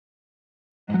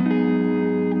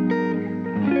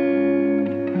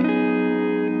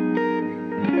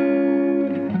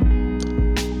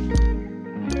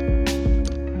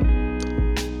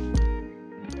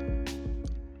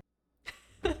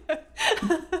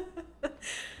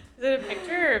Is it a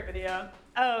picture or a video?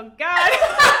 Oh, God.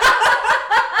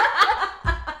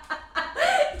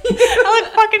 I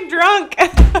look fucking drunk.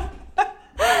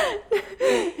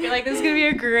 You're like, this is going to be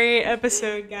a great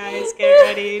episode, guys. Get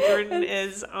ready. Jordan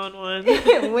is on one.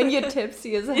 When you're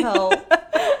tipsy as hell.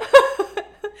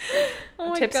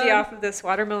 I'm tipsy off of this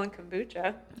watermelon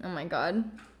kombucha. Oh, my God.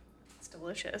 It's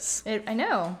delicious. I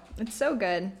know. It's so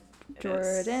good.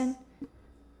 Jordan.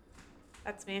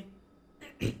 That's me.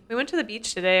 We went to the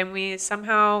beach today, and we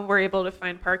somehow were able to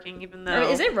find parking, even though...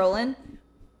 Is it rolling?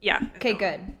 Yeah. Okay,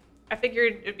 good. I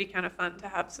figured it'd be kind of fun to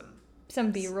have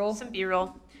some B-roll. Some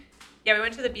B-roll. Yeah, we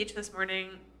went to the beach this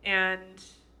morning, and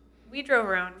we drove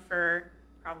around for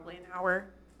probably an hour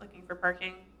looking for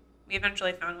parking. We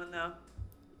eventually found one, though.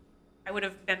 I would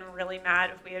have been really mad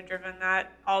if we had driven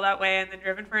all that way and then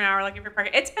driven for an hour looking for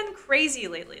parking. It's been crazy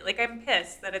lately. Like, I'm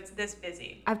pissed that it's this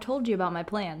busy. I've told you about my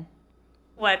plan.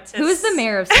 What? Who is the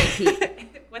mayor of St.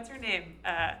 Pete? What's her name?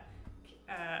 Oh,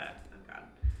 God.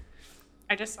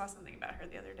 I just saw something about her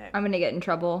the other day. I'm going to get in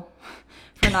trouble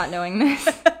for not knowing this.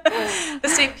 The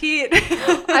St. Pete.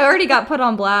 I already got put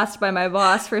on blast by my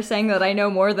boss for saying that I know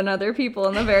more than other people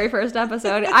in the very first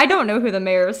episode. I don't know who the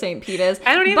mayor of St. Pete is.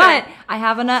 I don't either. But I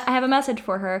have a message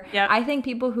for her. Yep. I think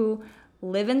people who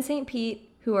live in St. Pete,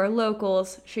 who are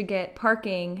locals, should get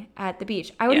parking at the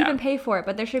beach. I would even pay for it,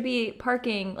 but there should be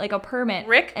parking, like a permit.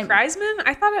 Rick Kreisman?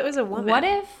 I thought it was a woman. What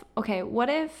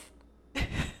if...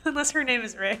 Unless her name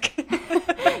is Rick.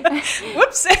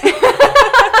 Whoops.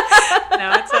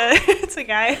 No, it's a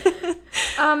guy.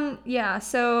 Yeah,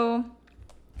 so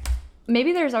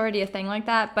maybe there's already a thing like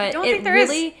that, but it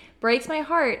really breaks my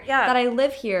heart that I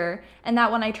live here and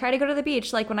that when I try to go to the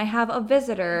beach, like when I have a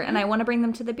visitor and I want to bring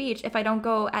them to the beach, if I don't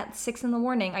go at 6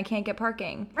 a.m, I can't get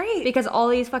parking. Right. Because all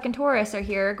these fucking tourists are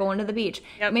here going to the beach.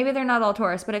 Yep. Maybe they're not all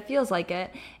tourists, but it feels like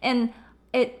it. And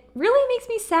it really makes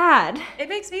me sad. It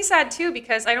makes me sad, too,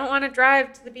 because I don't want to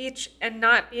drive to the beach and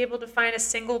not be able to find a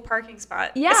single parking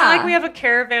spot. Yeah. It's not like we have a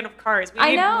caravan of cars. We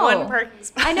need one parking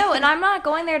spot. I know, and I'm not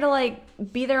going there to,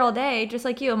 like, be there all day, just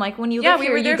like you. I'm like, when you live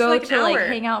here, you go to, like,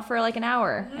 hang out for, like, an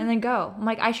hour and then go. I'm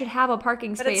like, I should have a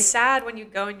parking space. But it's sad when you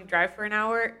go and you drive for an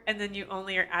hour and then you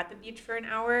only are at the beach for an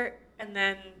hour and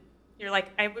then you're like,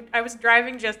 I was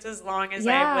driving just as long as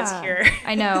I was here.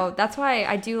 I know. That's why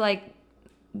I do, like,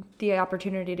 the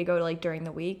opportunity to go like during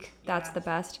the week. That's the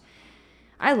best.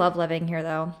 I love living here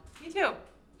though. Me too.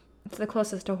 It's the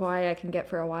closest to Hawaii I can get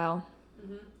for a while.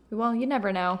 Well, you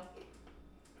never know.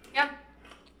 Yeah.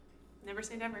 Never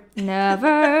say never.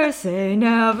 Never say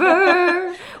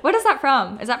never. What is that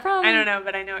from? Is that from? I don't know,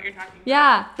 but I know what you're talking about.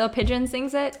 Yeah, the pigeon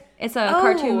sings it. It's a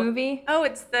cartoon movie. Oh,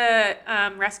 it's the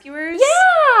Rescuers?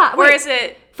 Yeah! Or is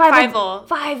it Fievel?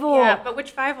 Fievel. Yeah, but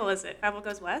which Fievel is it? Fievel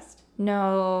Goes West?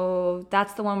 No,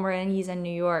 that's the one where he's in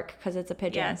New York because it's a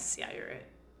pigeon. Yes, yeah, you're right.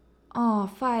 Oh,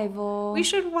 Fievel. We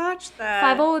should watch that.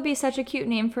 Fievel would be such a cute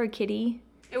name for a kitty.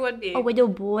 It would be. A little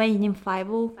boy named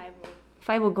Fievel.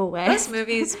 Fievel Go West. Those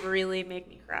movies really make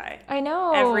me cry. I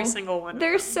know. Every single one.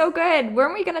 They're so good.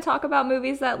 Weren't we going to talk about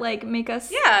movies that like make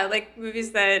us? Yeah, like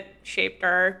movies that shaped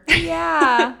our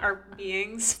our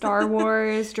beings. Star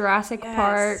Wars, Jurassic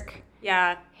Park.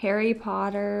 Yeah. Harry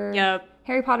Potter. Yep.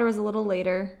 Harry Potter was a little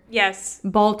later. Yes.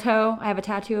 Balto. I have a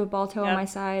tattoo of Balto on my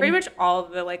side. Pretty much all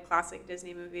of the like classic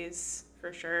Disney movies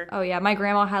for sure. Oh yeah, my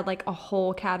grandma had like a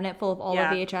whole cabinet full of all the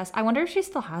VHS. I wonder if she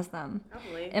still has them.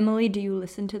 Probably. Emily, do you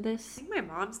listen to this? I think my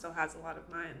mom still has a lot of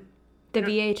mine. The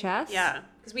VHS? Yeah,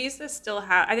 because we used to still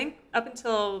have, I think up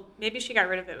until, maybe she got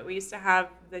rid of it, but we used to have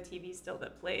the TV still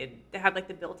that played. They had like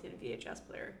the built-in VHS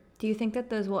player. Do you think that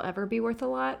those will ever be worth a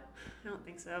lot? I don't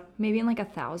think so. Maybe in like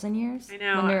 1,000 years? I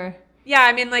know. When they're... Yeah,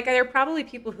 I mean, like, there are probably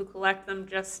people who collect them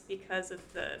just because of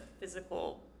the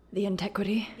physical... The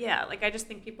antiquity. Yeah, like, I just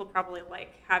think people probably,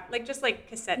 like, have, like, just, like,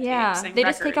 cassette tapes and they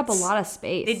records. just take up a lot of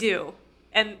space. They do.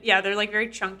 And, yeah, they're, like, very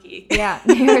chunky. Yeah,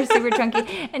 they're super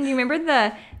chunky. And you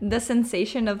remember the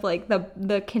sensation of, like,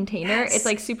 the container? Yes. It's,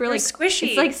 like, super, They're like... squishy.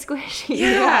 It's, like, squishy.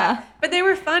 Yeah. But they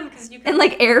were fun because you could... And,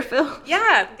 like, air fill.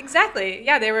 Yeah, exactly.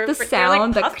 Yeah, they were... The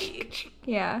sound. They were, like, puffy.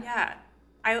 Yeah. Yeah.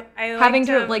 I having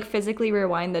to, like, physically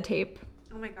rewind the tape.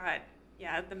 Oh my god.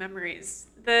 Yeah, the memories.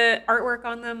 The artwork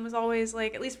on them was always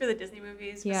like, at least for the Disney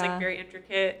movies, was like very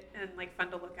intricate and like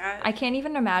fun to look at. I can't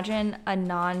even imagine a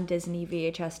non-Disney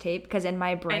VHS tape because in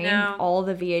my brain, all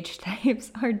the VHS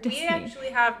tapes are Disney. We actually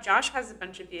have, Josh has a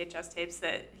bunch of VHS tapes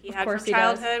that he had from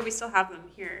childhood. We still have them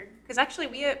here. Because actually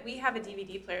we have a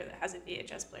DVD player that has a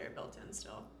VHS player built in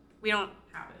still. We don't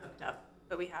have it hooked up,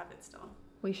 but we have it still.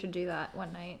 We should do that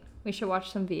one night. We should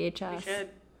watch some VHS. We should.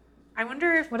 I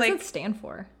wonder if what does it stand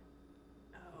for?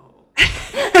 Oh.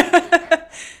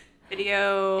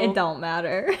 video. It don't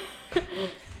matter.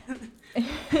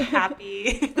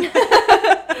 Happy.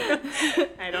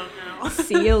 I don't know.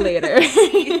 See you later.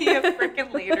 See you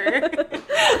freaking later.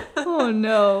 Oh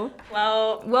no.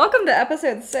 Well, welcome to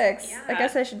episode 6. Yeah. I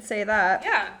guess I should say that.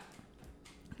 Yeah.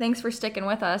 Thanks for sticking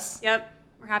with us. Yep.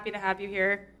 We're happy to have you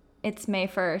here. It's May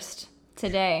 1st.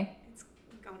 Today. It's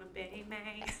gonna be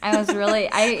May.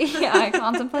 I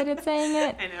contemplated saying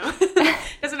it. I know.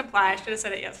 Doesn't apply. I should have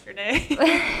said it yesterday.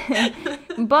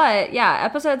 But yeah,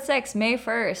 episode 6, May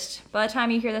 1st. By the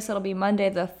time you hear this, it'll be Monday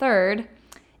the 3rd.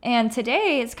 And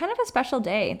today is kind of a special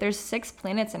day. There's 6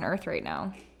 planets in Earth right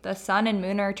now. The sun and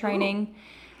moon are trining.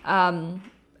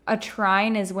 A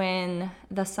trine is when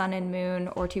the sun and moon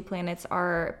or 2 planets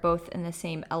are both in the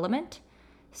same element.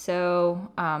 So,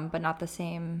 but not the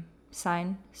same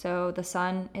sign. So the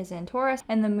sun is in Taurus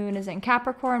and the moon is in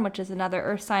Capricorn, which is another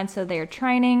earth sign. So they are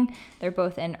trining. They're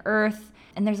both in Earth.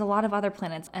 And there's a lot of other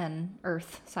planets and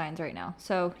earth signs right now.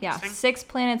 So yeah, 6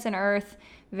 planets in Earth.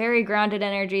 Very grounded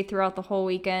energy throughout the whole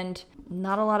weekend.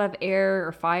 Not a lot of air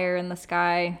or fire in the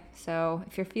sky. So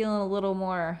if you're feeling a little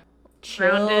more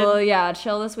chill, grounded.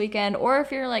 Chill this weekend. Or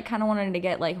if you're like kind of wanting to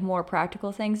get like more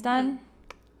practical things done,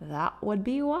 that would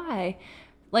be why.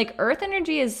 Like Earth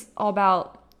energy is all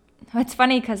about, it's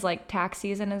funny because like tax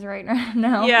season is right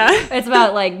now. Yeah. It's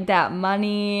about like that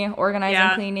money,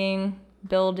 organizing, cleaning,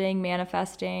 building,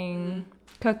 manifesting,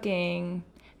 cooking,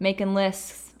 making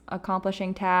lists,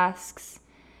 accomplishing tasks,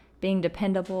 being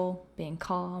dependable, being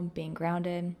calm, being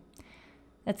grounded.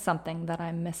 It's something that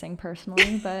I'm missing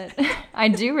personally, but I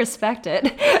do respect it.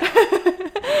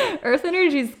 Earth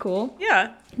energy is cool.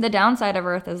 Yeah. The downside of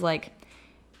Earth is like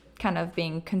kind of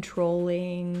being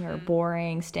controlling or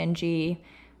boring, stingy,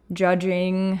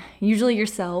 judging, usually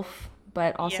yourself,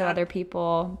 but also other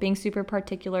people, being super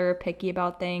particular, picky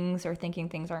about things, or thinking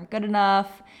things aren't good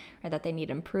enough, or that they need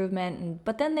improvement.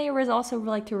 But then they also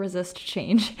like to resist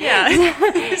change. Yeah,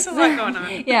 there's a lot going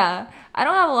on. Yeah, I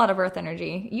don't have a lot of Earth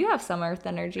energy. You have some Earth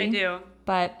energy. I do.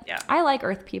 But I like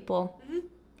Earth people. Mm-hmm.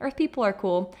 Earth people are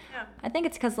cool. Yeah. I think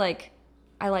it's because like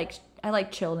I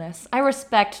like chillness. I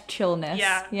respect chillness.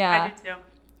 Yeah. I do too.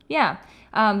 Yeah.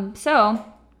 So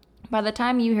by the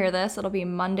time you hear this, it'll be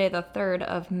Monday the 3rd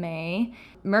of May.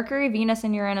 Mercury, Venus,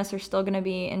 and Uranus are still going to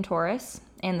be in Taurus,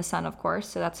 and the sun, of course.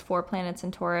 So that's 4 planets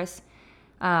in Taurus.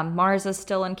 Mars is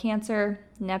still in Cancer.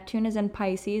 Neptune is in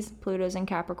Pisces. Pluto's in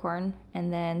Capricorn.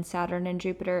 And then Saturn and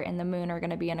Jupiter and the moon are going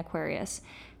to be in Aquarius.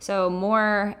 So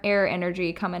more air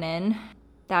energy coming in.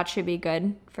 That should be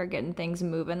good for getting things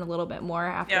moving a little bit more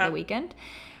after the weekend.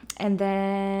 And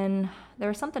then there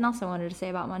was something else I wanted to say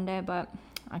about Monday, but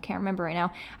I can't remember right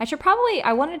now.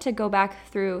 I wanted to go back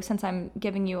through, since I'm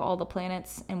giving you all the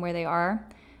planets and where they are,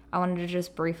 I wanted to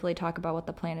just briefly talk about what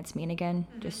the planets mean again,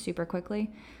 just super quickly.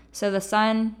 So the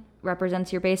sun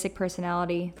represents your basic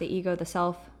personality, the ego, the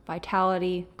self,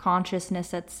 vitality,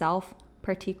 consciousness itself,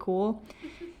 pretty cool.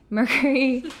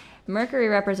 Mercury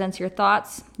represents your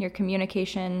thoughts, your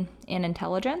communication, and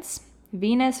intelligence.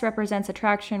 Venus represents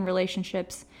attraction,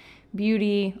 relationships,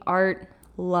 beauty, art,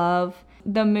 love.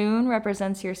 The moon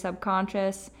represents your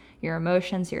subconscious, your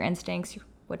emotions, your instincts,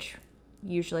 which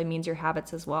usually means your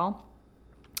habits as well.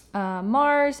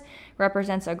 Mars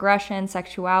represents aggression,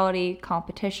 sexuality,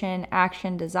 competition,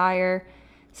 action, desire.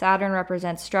 Saturn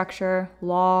represents structure,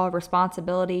 law,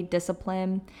 responsibility,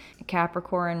 discipline.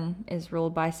 Capricorn is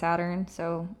ruled by Saturn,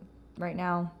 so right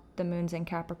now the moon's in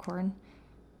Capricorn.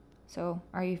 So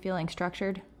are you feeling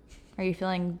structured? Are you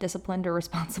feeling disciplined or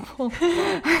responsible?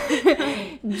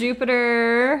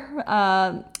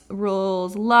 Jupiter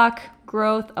rules luck,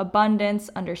 growth, abundance,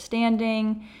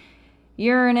 understanding.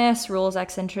 Uranus rules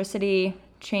eccentricity,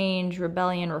 change,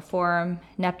 rebellion, reform.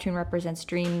 Neptune represents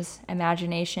dreams,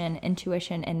 imagination,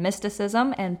 intuition, and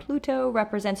mysticism. And Pluto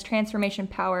represents transformation,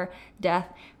 power,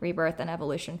 death, rebirth, and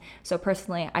evolution. So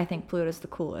personally, I think Pluto's the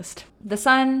coolest. The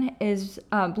sun is,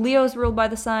 Leo's ruled by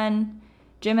the sun.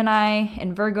 Gemini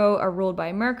and Virgo are ruled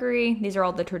by Mercury. These are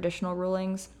all the traditional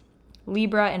rulings.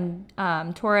 Libra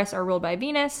and Taurus are ruled by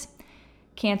Venus.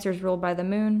 Cancer is ruled by the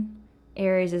moon.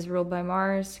 Aries is ruled by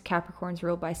Mars. Capricorn is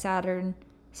ruled by Saturn.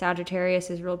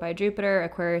 Sagittarius is ruled by Jupiter.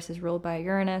 Aquarius is ruled by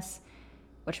Uranus,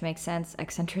 which makes sense.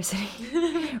 Eccentricity.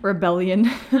 Rebellion.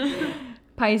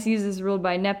 Pisces is ruled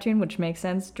by Neptune, which makes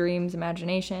sense. Dreams,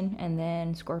 imagination. And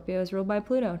then Scorpio is ruled by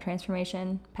Pluto.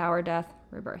 Transformation, power, death,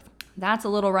 rebirth. That's a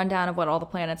little rundown of what all the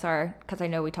planets are, because I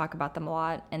know we talk about them a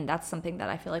lot, and that's something that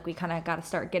I feel like we kind of got to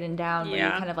start getting down, where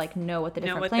you kind of like know what the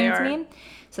different planets mean.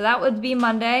 So that would be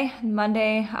Monday.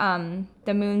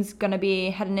 The moon's going to be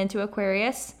heading into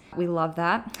Aquarius. We love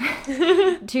that.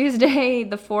 Tuesday,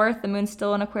 the 4th, the moon's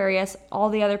still in Aquarius. All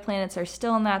the other planets are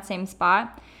still in that same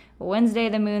spot. Wednesday,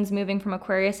 the moon's moving from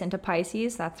Aquarius into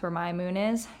Pisces. That's where my moon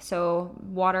is. So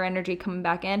water energy coming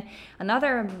back in.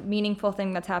 Another meaningful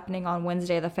thing that's happening on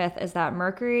Wednesday, the 5th, is that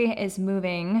Mercury is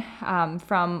moving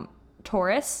from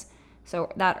Taurus.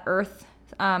 So that earth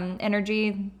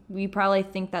energy, we probably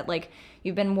think that like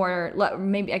you've been more,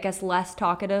 maybe I guess less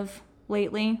talkative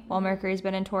lately while Mercury's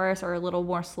been in Taurus, or a little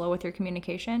more slow with your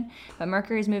communication. But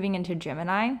Mercury's moving into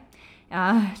Gemini.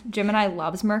 Gemini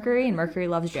loves Mercury and Mercury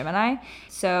loves Gemini.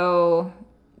 So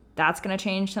that's going to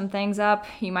change some things up.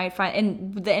 You might find,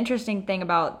 and the interesting thing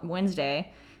about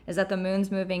Wednesday is that the moon's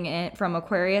moving in from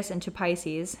Aquarius into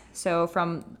Pisces. So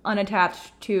from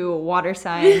unattached to water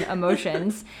sign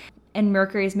emotions, and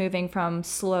Mercury's moving from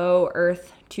slow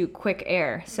earth to quick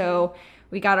air. So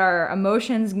we got our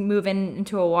emotions moving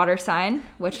into a water sign,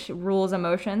 which rules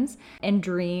emotions and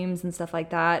dreams and stuff like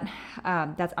that.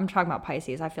 I'm talking about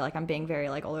Pisces. I feel like I'm being very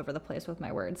like all over the place with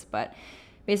my words. But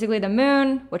basically the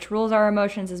moon, which rules our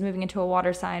emotions, is moving into a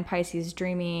water sign. Pisces,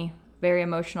 dreamy, very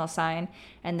emotional sign.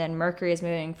 And then Mercury is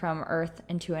moving from earth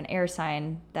into an air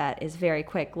sign that is very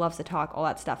quick, loves to talk, all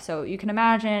that stuff. So you can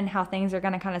imagine how things are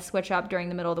going to kind of switch up during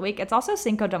the middle of the week. It's also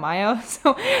Cinco de Mayo,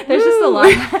 so there's just a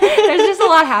lot. There's just a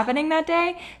lot happening that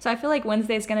day. So I feel like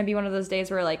Wednesday is going to be one of those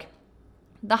days where like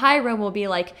the high road will be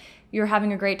like you're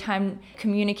having a great time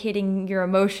communicating your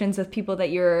emotions with people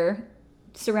that you're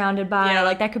surrounded by.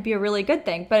 Like that could be a really good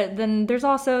thing, but then there's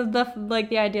also the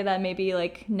idea that maybe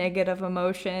like negative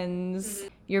emotions,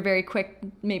 you're very quick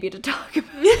maybe to talk about.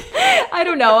 I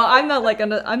don't know, I'm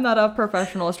not a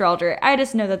professional astrologer. I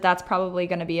just know that that's probably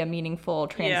going to be a meaningful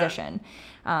transition.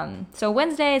 So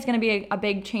Wednesday is going to be a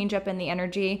big change up in the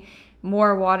energy,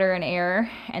 more water and air.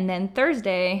 And then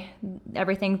Thursday,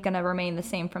 everything's going to remain the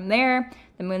same from there.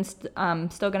 The moon's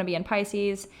still going to be in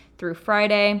Pisces through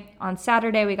Friday. On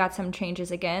Saturday, we got some changes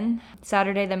again.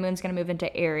 Saturday, the moon's going to move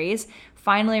into Aries.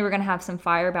 Finally, we're going to have some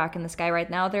fire back in the sky.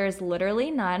 Right now, there is literally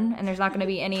none, and there's not going to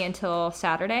be any until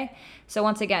Saturday. So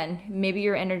once again, maybe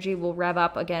your energy will rev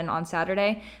up again on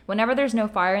Saturday. Whenever there's no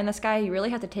fire in the sky, you really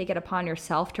have to take it upon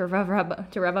yourself to rev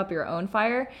up your own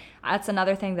fire. That's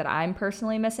another thing that I'm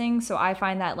personally missing. So I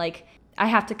find that like I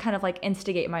have to kind of like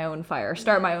instigate my own fire,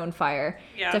 start my own fire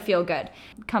to feel good.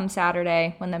 Come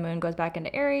Saturday, when the moon goes back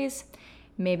into Aries,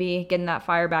 maybe getting that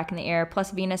fire back in the air.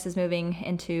 Plus Venus is moving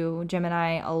into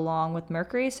Gemini along with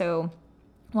Mercury. So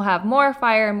we'll have more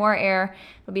fire, more air.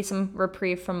 There'll be some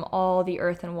reprieve from all the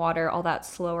earth and water, all that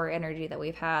slower energy that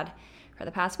we've had for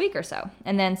the past week or so.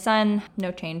 And then Sun,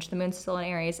 no change. The moon's still in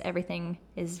Aries. Everything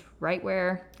is right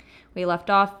where we left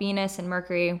off. Venus and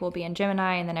Mercury will be in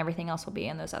Gemini, and then everything else will be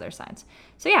in those other signs.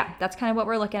 So yeah, that's kind of what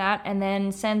we're looking at. And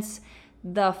then since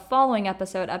the following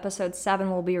episode 7,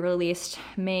 will be released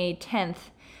May 10th,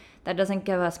 that doesn't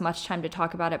give us much time to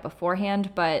talk about it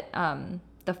beforehand, but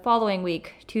the following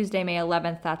week, Tuesday, May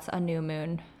 11th, that's a new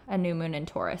moon in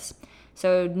Taurus.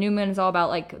 So new moon is all about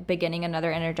like beginning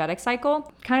another energetic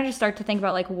cycle. Kind of just start to think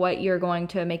about like what you're going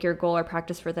to make your goal or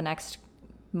practice for the next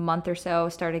month or so,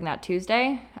 starting that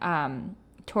Tuesday.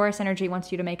 Taurus energy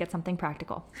wants you to make it something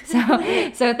practical.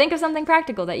 So think of something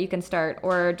practical that you can start,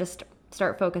 or just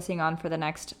start focusing on for the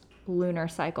next lunar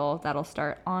cycle that'll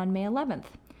start on May 11th.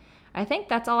 I think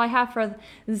that's all I have for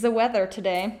the weather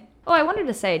today. Oh, I wanted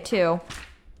to say too,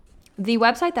 the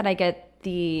website that I get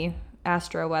the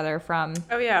astro weather from.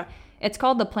 Oh yeah. It's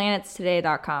called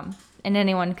theplanetstoday.com. And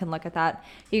anyone can look at that.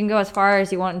 You can go as far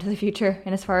as you want into the future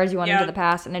and as far as you want into the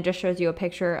past, and it just shows you a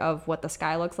picture of what the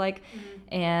sky looks like,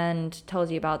 and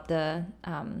tells you about the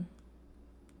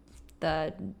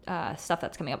stuff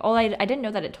that's coming up. I didn't know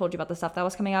that it told you about the stuff that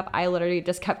was coming up. I literally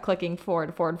just kept clicking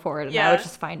forward, and I was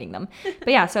just finding them. But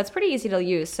yeah, so it's pretty easy to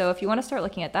use. So if you want to start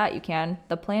looking at that, you can.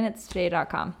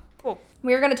 theplanetstoday.com. Cool.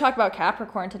 We're going to talk about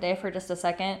Capricorn today for just a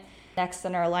second. Next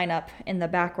in our lineup in the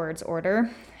backwards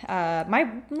order. My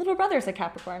little brother's a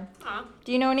Capricorn. Aww.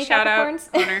 Do you know any shout Capricorns?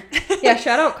 Out Connor. Yeah,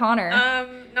 shout out Connor.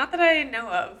 Not that I know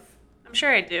of. I'm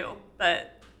sure I do,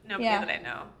 but nobody that I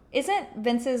know. Isn't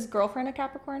Vince's girlfriend a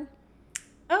Capricorn?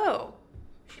 Oh,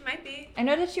 she might be. I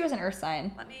know that she was an Earth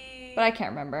sign. But I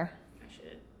can't remember. I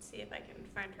should see if I can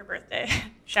find her birthday.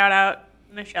 Shout out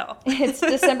Michelle. It's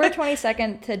December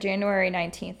 22nd to January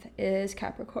 19th is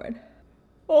Capricorn.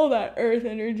 All that earth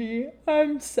energy.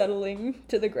 I'm settling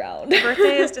to the ground. Your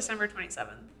birthday is December 27th.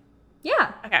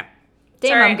 Yeah. Okay.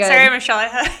 Damn, I'm good. Sorry, Michelle.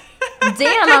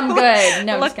 Damn, I'm good.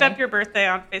 No, looked up your birthday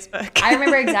on Facebook. I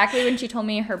remember exactly when she told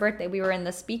me her birthday. We were in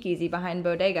the speakeasy behind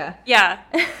Bodega. Yeah.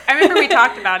 I remember we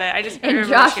talked about it. I just couldn't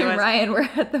remember Josh and Ryan were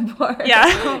at the bar. Yeah.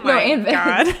 Oh my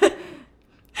God.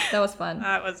 That was fun.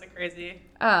 That was a crazy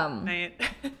night.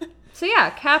 So yeah,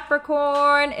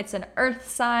 Capricorn, it's an earth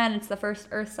sign. It's the first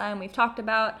earth sign we've talked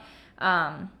about.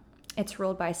 It's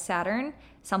ruled by Saturn.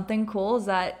 Something cool is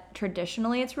that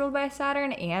traditionally it's ruled by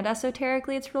Saturn and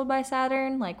esoterically it's ruled by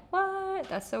Saturn. Like, what?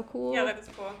 That's so cool. Yeah, that is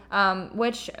cool.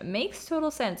 Which makes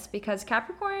total sense because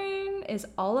Capricorn is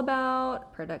all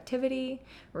about productivity,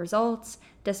 results,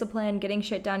 discipline, getting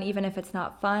shit done even if it's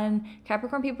not fun.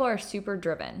 Capricorn people are super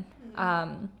driven.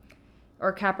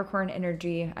 Or Capricorn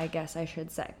energy, I guess I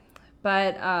should say.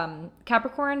 But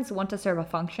Capricorns want to serve a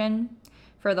function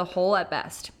for the whole at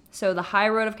best. So the high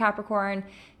road of Capricorn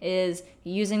is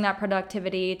using that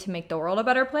productivity to make the world a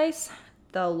better place.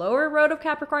 The lower road of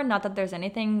Capricorn, not that there's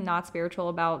anything not spiritual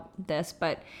about this,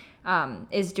 but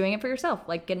is doing it for yourself,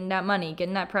 like getting that money,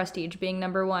 getting that prestige, being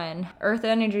number one. Earth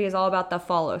energy is all about the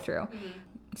follow through.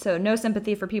 So no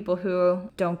sympathy for people who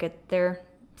don't get their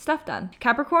stuff done.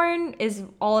 Capricorn is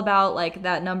all about like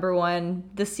that number one,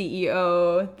 the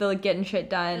CEO, the getting shit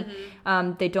done.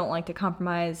 They don't like to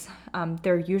compromise.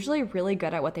 They're usually really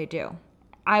good at what they do.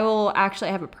 I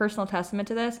have a personal testament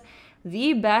to this.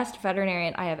 The best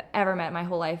veterinarian I have ever met in my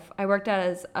whole life. I worked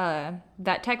as a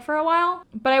vet tech for a while,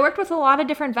 but I worked with a lot of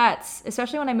different vets,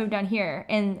 especially when I moved down here.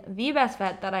 And the best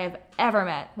vet that I have ever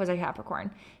met was a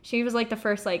Capricorn. She was like the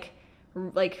first like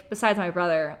besides my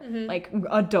brother, like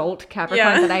adult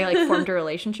Capricorn that I like formed a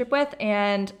relationship with,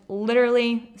 and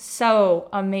literally so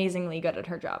amazingly good at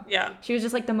her job. Yeah. She was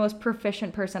just like the most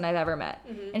proficient person I've ever met.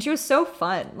 And she was so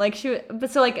fun. Like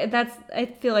I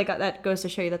feel like that goes to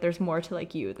show you that there's more to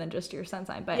like you than just your sun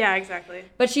sign. But yeah, exactly.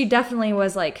 But she definitely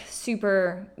was like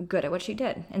super good at what she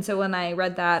did. And so when I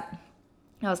read that,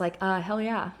 I was like, hell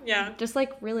yeah. Yeah. Just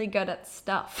like really good at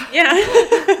stuff. Yeah.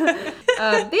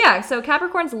 But yeah, so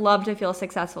Capricorns love to feel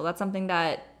successful. That's something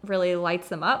that really lights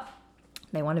them up.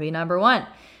 They want to be number one,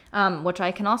 which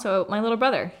I can also, my little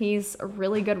brother, he's a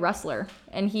really good wrestler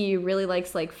and he really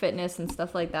likes like fitness and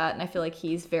stuff like that. And I feel like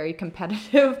he's very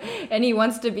competitive and he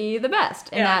wants to be the best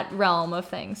in that realm of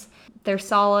things. They're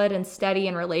solid and steady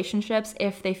in relationships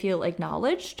if they feel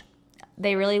acknowledged.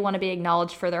 They really want to be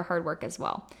acknowledged for their hard work as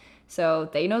well. So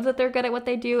they know that they're good at what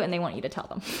they do and they want you to tell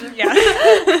them. Yeah.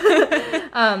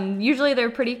 Usually they're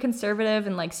pretty conservative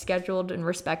and like scheduled and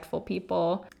respectful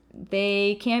people.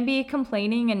 They can be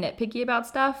complaining and nitpicky about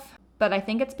stuff, but I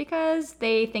think it's because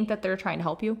they think that they're trying to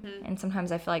help you. And sometimes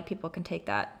I feel like people can take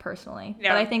that personally.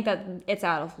 Yeah. But I think that it's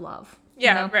out of love.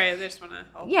 Yeah, you know? right. They just want to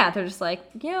help. Yeah, they're just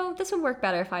like, this would work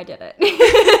better if I did it.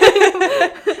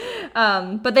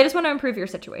 But they just want to improve your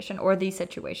situation or the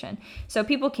situation. So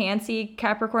people can see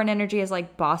Capricorn energy as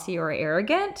like bossy or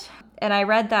arrogant. And I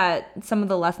read that some of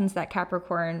the lessons that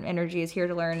Capricorn energy is here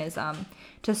to learn is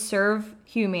to serve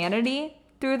humanity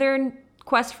through their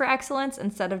quest for excellence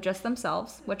instead of just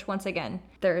themselves, which once again,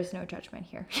 there is no judgment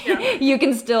here. Yeah. You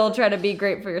can still try to be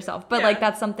great for yourself. But like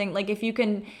that's something like if you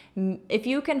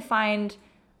can find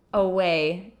a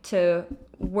way to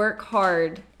work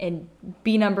hard and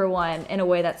be number one in a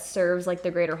way that serves like the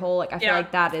greater whole, like I feel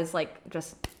like that is like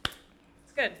just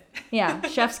it's good. Yeah,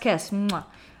 chef's kiss. Mwah.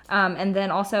 And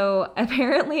then also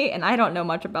apparently, and I don't know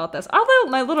much about this, although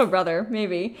my little brother,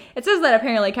 maybe, it says that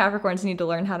apparently Capricorns need to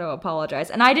learn how to apologize.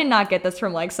 And I did not get this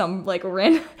from like some like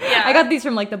I got these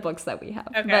from like the books that we have.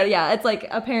 Okay. But yeah, it's like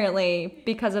apparently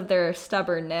because of their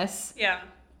stubbornness,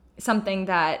 something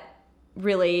that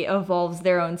really evolves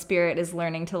their own spirit is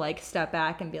learning to like step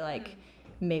back and be like,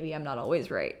 maybe I'm not always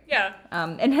right. Yeah.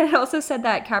 And it also said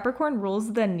that Capricorn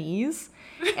rules the knees.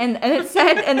 And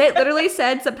it literally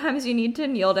said sometimes you need to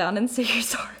kneel down and say you're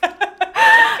sorry. So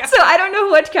I don't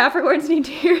know which Capricorns need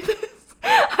to hear this.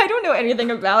 I don't know anything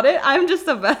about it. I'm just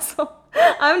a vessel.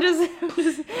 I'm just.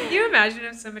 Can you imagine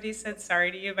if somebody said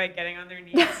sorry to you by getting on their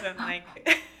knees and like.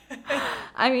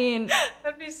 I mean,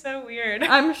 that'd be so weird.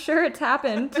 I'm sure it's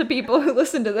happened to people who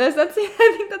listen to this. I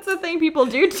think that's a thing people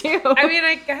do too. I mean,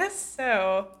 I guess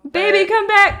so. Baby, come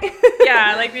back.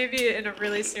 Yeah, like maybe in a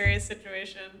really serious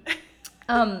situation.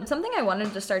 Something I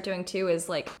wanted to start doing too is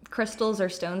like crystals or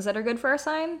stones that are good for our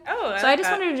sign. Oh, so I just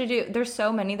wanted to do. There's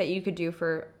so many that you could do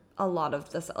for a lot of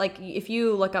this. Like if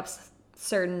you look up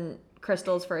certain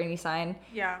crystals for any sign,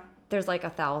 there's like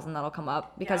 1,000 that'll come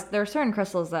up because there are certain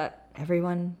crystals that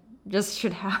everyone just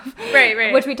should have.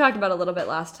 Right. Which we talked about a little bit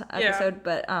last episode.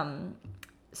 But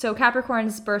so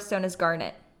Capricorn's birthstone is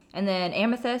garnet. And then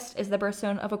amethyst is the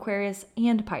birthstone of Aquarius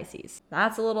and Pisces.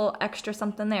 That's a little extra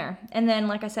something there. And then,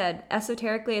 like I said,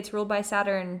 esoterically, it's ruled by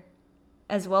Saturn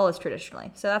as well as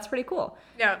traditionally. So that's pretty cool.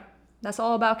 Yeah. That's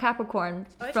all about Capricorn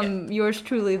from yours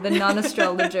truly, the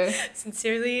non-astrologer.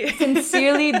 Sincerely,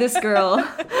 this girl.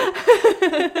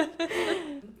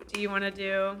 Do you want to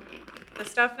do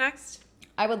this stuff next?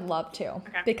 I would love to.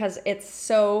 Okay. Because it's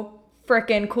so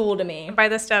freaking cool to me. And by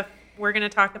this stuff, we're going to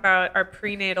talk about our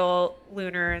prenatal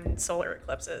lunar and solar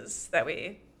eclipses that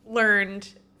we learned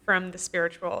from the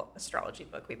spiritual astrology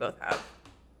book we both have.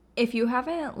 If you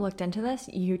haven't looked into this,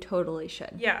 you totally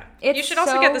should. Yeah. You should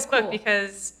also get this book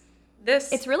because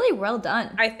it's really well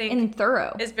done. I think and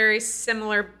thorough. Is very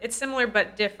similar. It's similar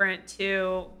but different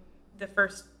to the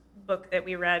first book that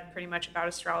we read pretty much about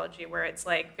astrology, where it's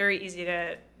like very easy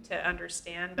to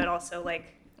understand, but also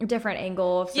like different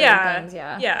angle of certain things.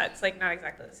 Yeah, it's like not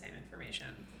exactly the same information.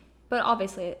 But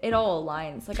obviously, it all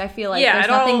aligns. Like, I feel like there's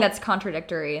nothing that's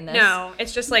contradictory in this. No,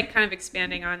 it's just like kind of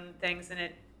expanding on things, and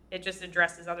it just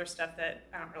addresses other stuff that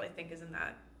I don't really think is in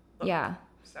that book. Yeah.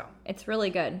 So it's really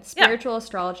good. Spiritual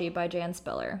Astrology by Jan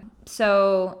Spiller.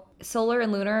 So solar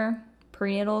and lunar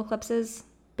prenatal eclipses,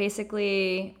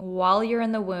 basically while you're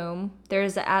in the womb,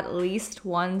 there's at least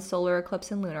one solar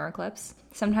eclipse and lunar eclipse.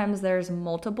 Sometimes there's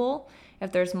multiple.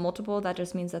 If there's multiple, that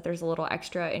just means that there's a little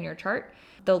extra in your chart.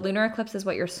 The lunar eclipse is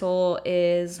what your soul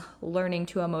is learning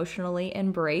to emotionally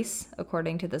embrace,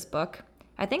 according to this book.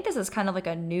 I think this is kind of like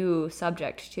a new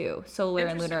subject too, solar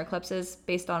and lunar eclipses,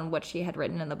 based on what she had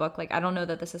written in the book. Like, I don't know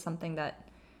that this is something that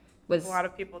was... a lot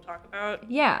of people talk about.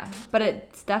 Yeah, but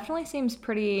it definitely seems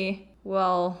pretty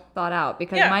well thought out,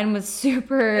 because mine was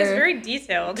super... It's very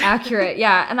detailed. accurate,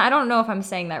 yeah. And I don't know if I'm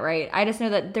saying that right. I just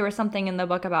know that there was something in the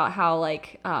book about how,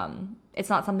 like, it's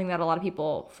not something that a lot of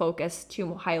people focus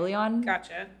too highly on.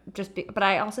 Gotcha. But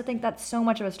I also think that so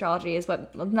much of astrology is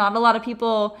what not a lot of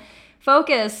people...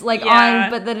 focus on,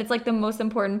 but that it's like the most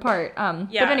important part.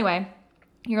 But anyway,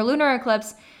 your lunar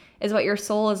eclipse is what your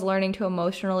soul is learning to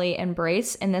emotionally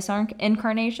embrace in this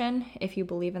incarnation, if you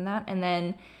believe in that. And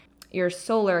then your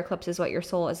solar eclipse is what your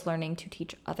soul is learning to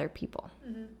teach other people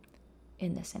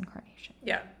in this incarnation.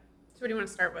 Yeah. So what do you want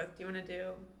to start with? Do you want to do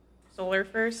solar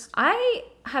first? I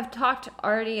have talked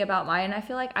already about mine. I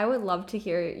feel like I would love to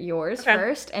hear yours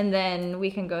first, and then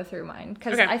we can go through mine.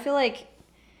 Because I feel like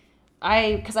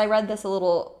because I read this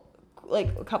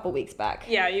a couple weeks back.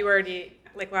 Yeah, you already,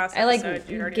 last episode,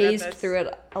 you already gazed through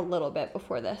it a little bit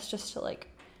before this, just to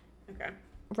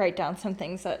write down some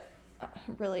things that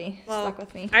really stuck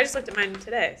with me. I just looked at mine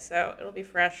today, so it'll be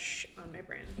fresh on my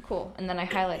brain. Cool. And then I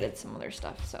highlighted some other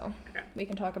stuff, so we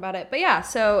can talk about it. But yeah,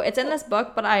 so it's in this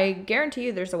book, but I guarantee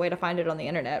you there's a way to find it on the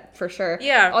internet, for sure.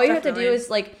 Yeah, all you have to do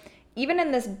is, even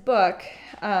in this book,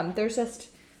 there's just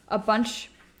a bunch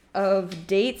of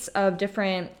dates of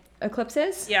different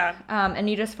eclipses. Yeah. And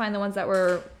you just find the ones that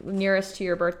were nearest to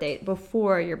your birth date,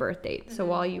 before your birth date. So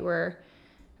while you were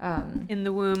in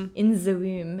the womb.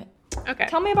 Okay.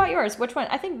 Tell me about yours. Which one?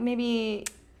 I think maybe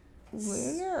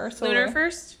lunar or solar. Lunar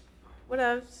first. What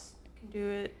else? You can do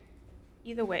it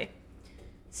either way.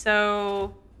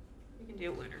 So we can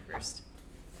do lunar first.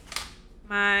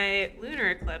 My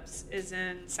lunar eclipse is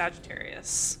in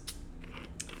Sagittarius.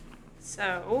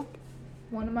 So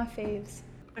one of my faves.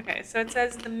 Okay, so it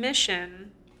says the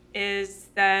mission is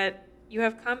that you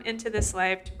have come into this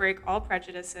life to break all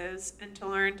prejudices and to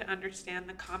learn to understand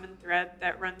the common thread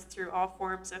that runs through all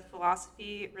forms of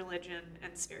philosophy, religion,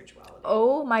 and spirituality.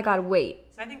 Oh my God, wait.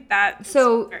 So I think that is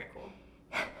very cool.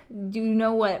 Do you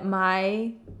know what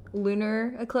my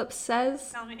lunar eclipse says?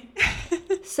 Tell me.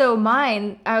 So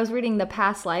mine, I was reading the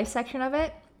past life section of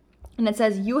it. And it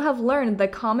says, you have learned the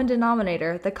common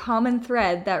denominator, the common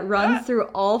thread that runs through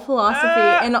all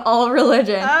philosophy and all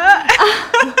religion.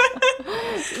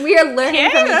 We are learning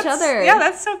from each other. Yeah,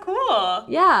 that's so cool.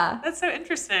 Yeah. That's so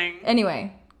interesting.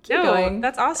 Anyway, keep going.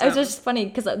 That's awesome. It was just funny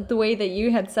because the way that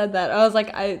you had said that, I was like,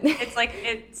 It's like,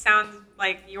 it sounds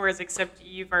like yours, except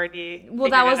you've already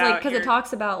that was because it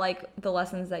talks about the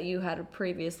lessons that you had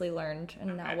previously learned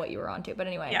and now what you were onto. But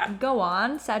anyway, go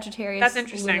on. Sagittarius. That's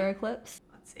interesting. Lunar eclipse.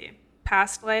 Let's see.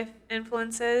 Past life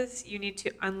influences. You need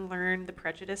to unlearn the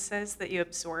prejudices that you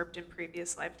absorbed in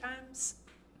previous lifetimes.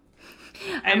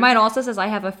 And mine also says, I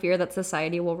have a fear that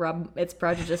society will rub its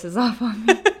prejudices off on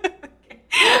me.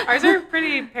 Ours are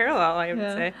pretty parallel, I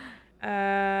would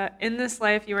say. In this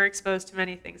life, you are exposed to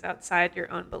many things outside your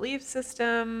own belief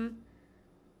system.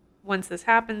 Once this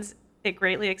happens, it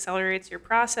greatly accelerates your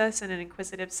process and an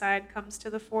inquisitive side comes to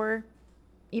the fore.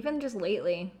 Even just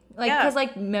lately.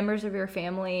 Because, members of your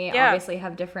family obviously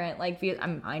have different, views.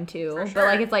 Mine too. For sure.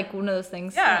 But, it's, one of those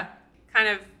things. Yeah. Kind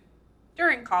of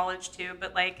during college, too.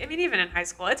 But, even in high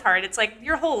school, it's hard. It's,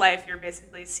 your whole life you're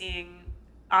basically seeing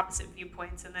opposite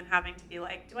viewpoints and then having to be do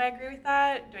I agree with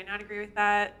that? Do I not agree with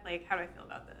that? How do I feel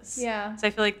about this? Yeah. So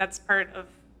I feel like that's part of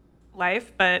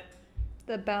life, but...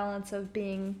 the balance of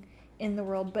being in the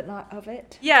world but not of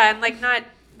it. Yeah, and, not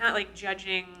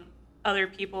judging other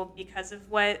people because of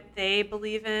what they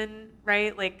believe in,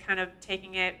 right? Like kind of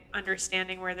taking it,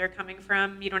 understanding where they're coming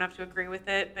from. You don't have to agree with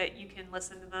it, but you can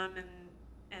listen to them and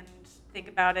think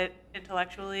about it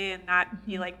intellectually and not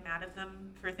be like mad at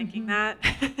them for thinking that.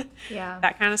 Yeah.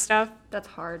 That kind of stuff. That's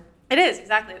hard. It is,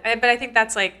 exactly. But I think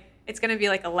that's like, it's going to be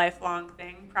like a lifelong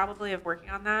thing probably of working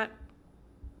on that.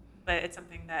 But it's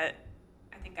something that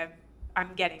I think I'm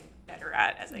getting better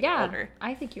at as I get older.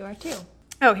 I think you are too.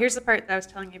 Oh, here's the part that I was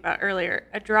telling you about earlier.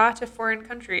 A draw to foreign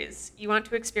countries. You want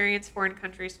to experience foreign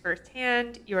countries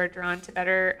firsthand. You are drawn to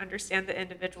better understand the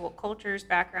individual cultures,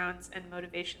 backgrounds, and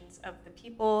motivations of the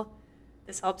people.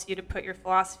 This helps you to put your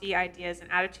philosophy, ideas,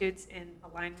 and attitudes in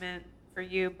alignment. For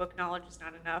you, book knowledge is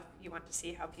not enough. You want to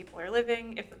see how people are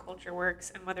living, if the culture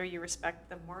works, and whether you respect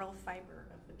the moral fiber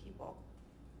of the people.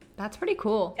 That's pretty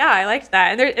cool. Yeah, I liked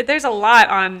that. And there's a lot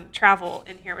on travel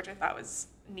in here, which I thought was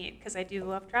neat because I do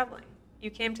love traveling. You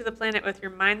came to the planet with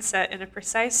your mindset in a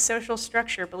precise social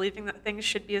structure, believing that things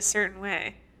should be a certain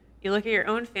way. You look at your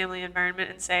own family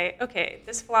environment and say, okay,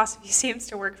 this philosophy seems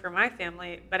to work for my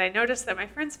family, but I noticed that my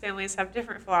friends' families have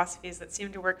different philosophies that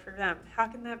seem to work for them. How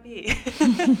can that be?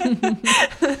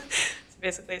 It's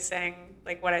basically saying,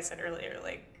 like what I said earlier,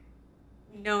 like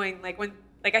knowing, like when,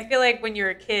 like I feel like when you're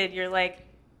a kid, you're like,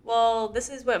 well, this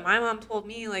is what my mom told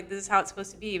me, like this is how it's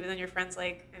supposed to be. But then your friend's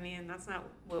like, I mean, that's not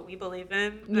what we believe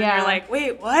in. And you're like,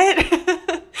 wait,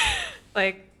 what?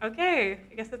 Like, okay,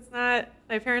 I guess it's not,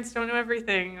 my parents don't know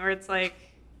everything. Or it's like,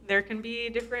 there can be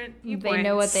different viewpoints. They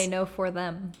know what they know for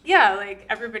them. Yeah, like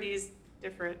everybody's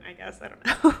different, I guess. I don't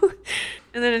know.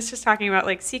 And then it's just talking about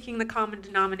like seeking the common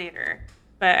denominator.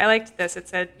 But I liked this. It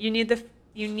said, you need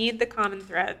the common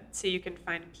thread so you can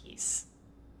find peace.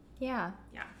 Yeah.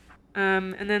 Yeah.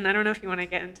 And then I don't know if you want to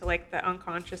get into like the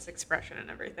unconscious expression and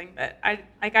everything, but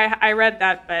I read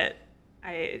that, but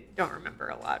I don't remember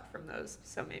a lot from those,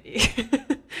 so maybe.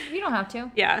 You don't have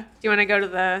to. Yeah. Do you want to go to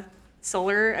the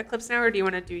solar eclipse now, or do you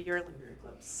want to do your lunar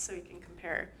eclipse so you can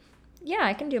compare? Yeah,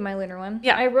 I can do my lunar one.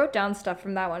 Yeah. I wrote down stuff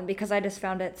from that one because I just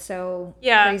found it so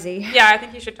crazy. Yeah, I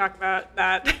think you should talk about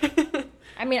that.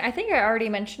 I mean, I think I already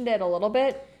mentioned it a little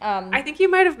bit. I think you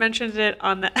might have mentioned it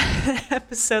on the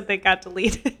episode that got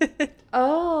deleted.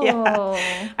 Oh.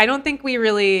 Yeah. I don't think we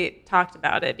really talked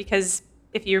about it because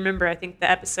if you remember, I think the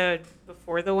episode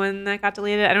before the one that got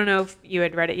deleted, I don't know if you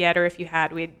had read it yet or if you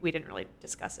had, we didn't really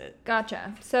discuss it.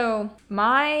 Gotcha. So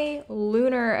my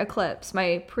lunar eclipse,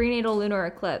 my prenatal lunar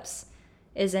eclipse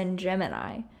is in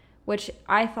Gemini, which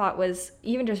I thought was,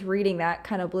 even just reading that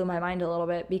kind of blew my mind a little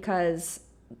bit because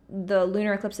the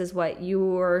lunar eclipse is what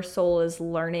your soul is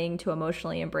learning to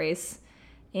emotionally embrace.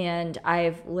 And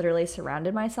I've literally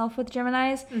surrounded myself with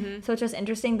Geminis. Mm-hmm. So it's just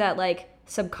interesting that like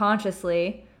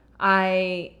subconsciously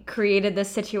I created this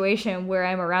situation where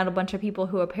I'm around a bunch of people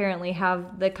who apparently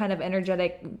have the kind of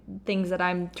energetic things that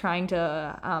I'm trying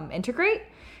to integrate.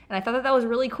 And I thought that was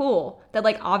really cool. That,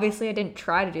 like, obviously I didn't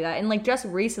try to do that. And, like, just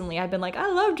recently I've been like, I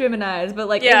love Geminis. But,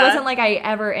 like, It wasn't like I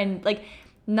ever, and, like,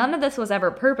 none of this was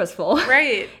ever purposeful.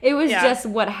 Right. It was just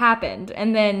what happened.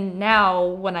 And then now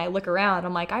when I look around,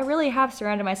 I'm like, I really have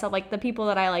surrounded myself. Like, the people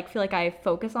that I, like, feel like I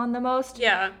focus on the most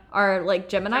are, like,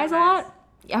 Geminis a lot.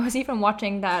 I was even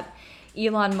watching that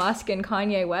Elon Musk and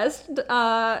Kanye West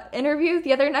interview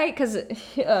the other night because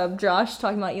Josh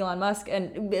talking about Elon Musk,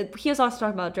 and he was also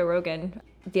talking about Joe Rogan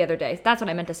the other day. That's what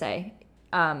I meant to say.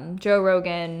 Joe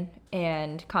Rogan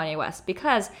and Kanye West,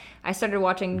 because I started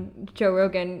watching Joe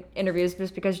Rogan interviews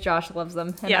just because Josh loves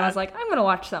them, and I was like, I'm gonna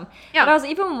watch some. But I was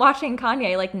even watching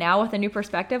Kanye like now with a new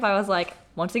perspective. I was like,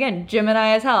 once again,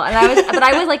 Gemini as hell, and I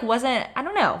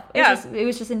don't know. It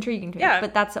was just intriguing to me.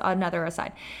 But that's another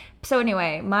aside. So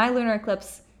anyway, my lunar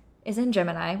eclipse is in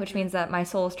Gemini, which means that my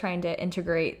soul is trying to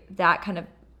integrate that kind of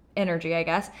energy, I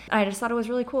guess. And I just thought it was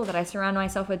really cool that I surround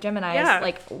myself with Geminis,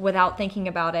 like, without thinking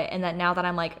about it. And that now that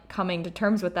I'm, like, coming to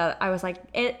terms with that, I was like,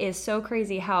 it is so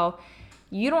crazy how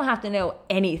you don't have to know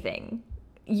anything.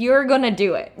 You're gonna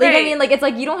do it. Like, I mean, like, it's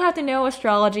like you don't have to know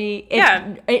astrology.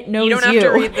 It knows you. You don't have to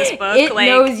read this book. It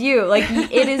knows you. Like,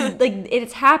 it is, like,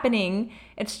 it's happening.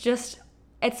 It's just,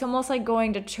 it's almost like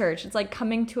going to church. It's like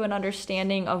coming to an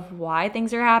understanding of why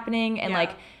things are happening and,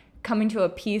 like, coming to a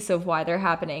piece of why they're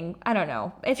happening. I don't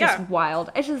know. It's just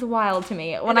wild. It's just wild to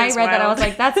me. When I read that, I was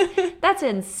like, that's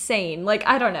insane. Like,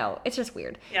 I don't know. It's just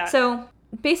weird. Yeah. So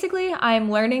basically, I'm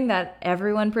learning that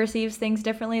everyone perceives things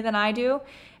differently than I do.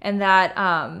 And that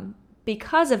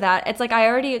because of that, it's like I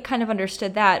already kind of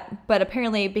understood that. But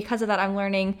apparently, because of that, I'm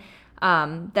learning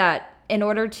that in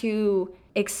order to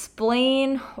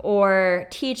explain or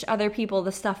teach other people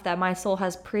the stuff that my soul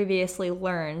has previously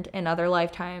learned in other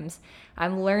lifetimes.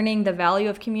 I'm learning the value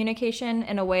of communication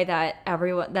in a way that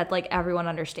everyone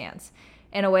understands,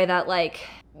 in a way that like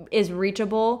is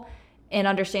reachable and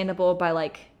understandable by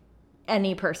like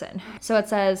any person. So it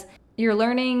says, you're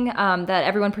learning that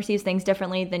everyone perceives things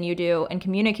differently than you do and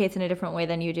communicates in a different way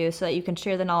than you do so that you can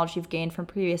share the knowledge you've gained from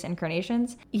previous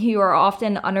incarnations. You are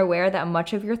often unaware that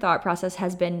much of your thought process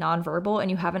has been nonverbal and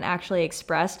you haven't actually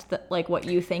expressed what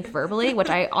you think verbally, which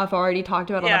I've already talked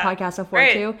about on the podcast before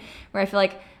too, where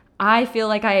I feel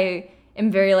like I am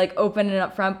very like open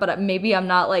and upfront, but maybe I'm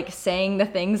not like saying the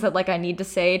things that like I need to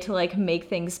say to like make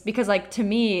things, because like to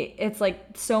me it's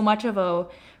like so much of a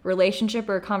relationship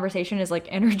or a conversation is like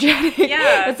energetic.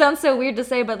 Yeah. It sounds so weird to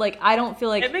say, but like I don't feel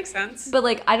like it makes sense. But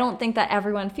like I don't think that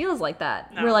everyone feels like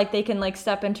that. No. Where like they can like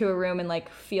step into a room and like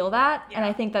feel that. Yeah. And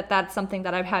I think that that's something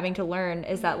that I'm having to learn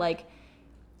is that like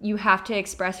you have to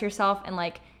express yourself, and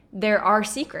like there are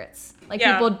secrets. Like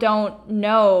people don't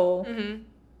know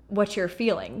what you're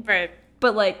feeling. Right.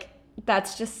 But like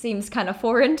that just seems kind of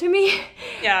foreign to me.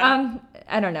 Yeah.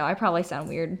 I don't know. I probably sound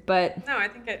weird, but no, I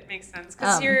think it makes sense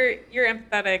because you're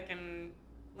empathetic and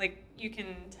like you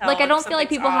can tell. Like I don't feel like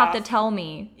people have to tell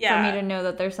me for me to know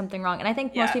that there's something wrong. And I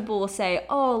think most people will say,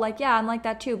 "Oh, like I'm like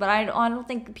that too," but I don't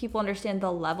think people understand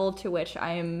the level to which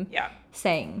I am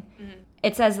saying. Mm-hmm.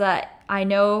 It says that I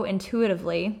know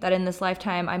intuitively that in this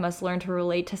lifetime I must learn to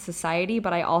relate to society,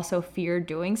 but I also fear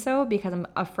doing so because I'm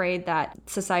afraid that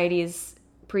society's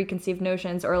preconceived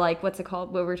notions, or like what's it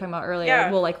called, what we were talking about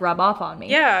earlier, will like rub off on me.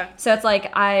 So it's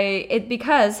like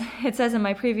because it says in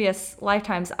my previous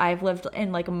lifetimes I've lived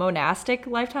in like monastic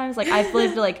lifetimes, like I've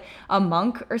lived like a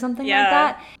monk or something like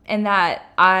that, and that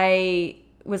I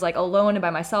was like alone and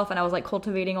by myself, and I was like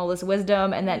cultivating all this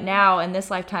wisdom, and that now in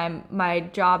this lifetime my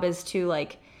job is to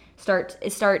like start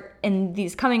in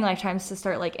these coming lifetimes to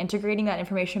start like integrating that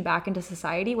information back into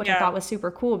society, which I thought was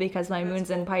super cool because my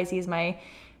moon's in Pisces, my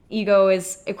ego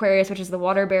is Aquarius, which is the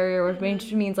water barrier,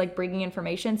 which means like bringing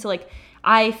information. So like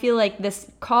I feel like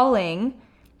this calling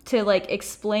to like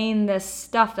explain this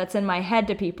stuff that's in my head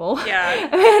to people.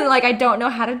 And like I don't know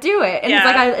how to do it. And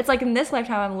it's like in this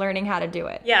lifetime I'm learning how to do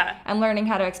it. I'm learning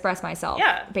how to express myself.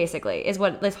 Basically is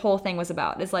what this whole thing was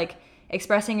about. Is like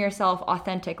expressing yourself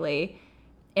authentically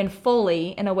and fully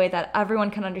in a way that everyone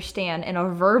can understand in a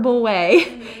verbal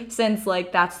way, since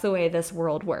like that's the way this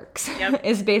world works.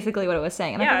 Is basically what it was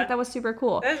saying. And I think that was super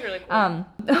cool. That was really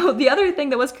cool. The other thing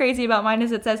that was crazy about mine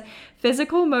is it says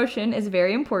physical motion is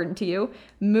very important to you.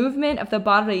 Movement of the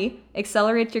body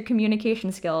accelerates your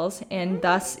communication skills and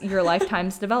thus your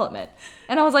lifetime's development.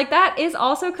 And I was like, that is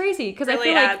also crazy because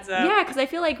really I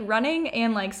feel like running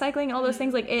and like cycling and all those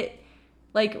things, like it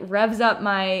like revs up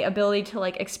my ability to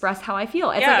like express how I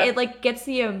feel. It's like it like gets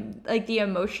the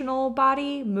emotional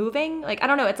body moving. Like I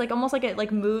don't know, it's like almost like it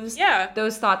like moves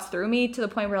those thoughts through me to the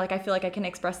point where like I feel like I can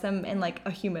express them in like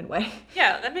a human way.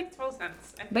 Yeah, that makes total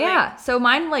sense. But so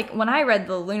mine, like when I read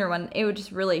the lunar one, it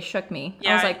just really shook me.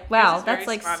 I was like, wow, that's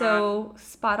like so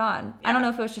spot on. I don't know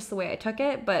if it was just the way I took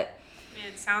it, but I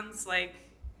mean, it sounds like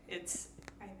it's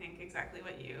I think exactly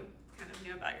what you kind of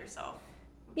knew about yourself.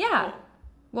 Cool.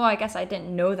 Well, I guess I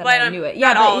didn't know that I knew it.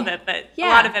 Not all of it, but a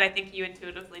lot of it I think you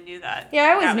intuitively knew that. Yeah,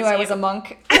 I always knew I was a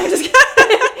monk. I'm just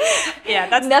kidding.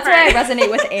 That's why I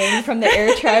resonate with Aang from the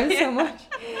Air Tribe so much.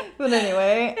 But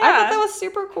anyway, I thought that was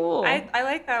super cool. I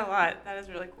like that a lot. That is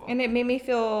really cool. And it made me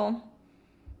feel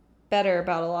better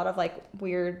about a lot of like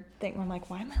weird things. I'm like,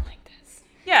 why am I like this?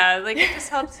 Yeah, like it just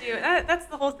helps you. That's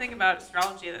the whole thing about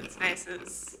astrology that's nice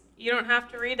is you don't have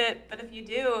to read it, but if you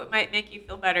do, it might make you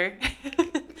feel better.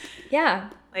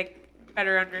 Like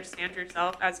better understand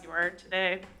yourself as you are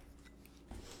today.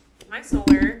 My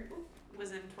solar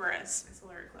was in Taurus, my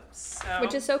solar eclipse. So.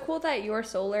 Which is so cool that your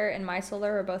solar and my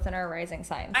solar are both in our rising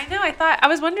signs. I know. I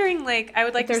was wondering, like, I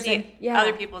would like to see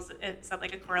other people's. It's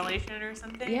like a correlation or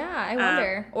something. Yeah, I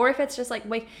wonder. Or if it's just like,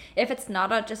 wait, if it's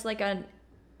not just like a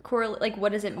correlate, like,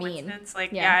 what does it mean?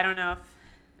 Like, I don't know.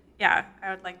 I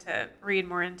would like to read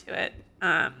more into it.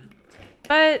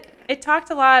 But it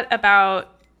talked a lot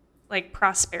about like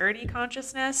prosperity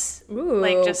consciousness. Ooh.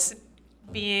 Like just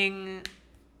being,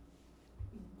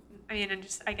 and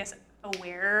just, I guess,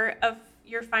 aware of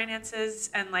your finances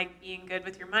and like being good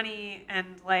with your money and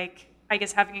like, I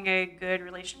guess, having a good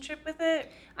relationship with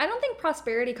it. I don't think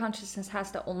prosperity consciousness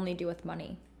has to only do with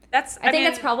money. I think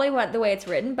that's probably the way it's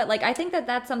written, but like, I think that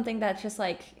that's something that's just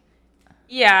like.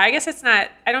 Yeah, I guess it's not,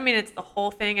 I don't mean it's the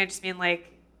whole thing. I just mean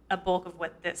like a bulk of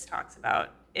what this talks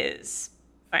about is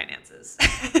finances.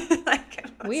 Like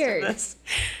weird. Of this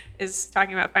is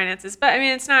talking about finances, but I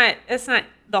mean, it's not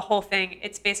the whole thing.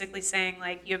 It's basically saying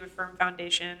like you have a firm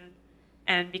foundation,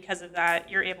 and because of that,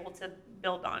 you're able to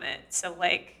build on it. So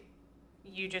like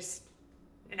you just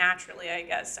naturally, I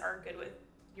guess, are good with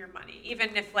your money, even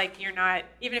if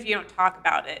you don't talk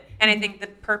about it. And I think the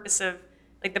purpose of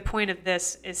like the point of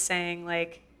this is saying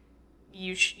like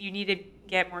you need to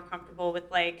get more comfortable with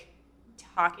like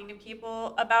talking to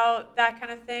people about that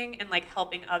kind of thing and like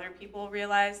helping other people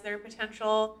realize their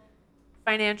potential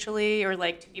financially or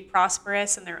like to be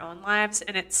prosperous in their own lives.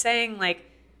 And it's saying like,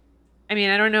 I mean,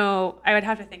 I don't know, I would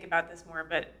have to think about this more,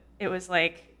 but it was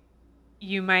like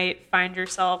you might find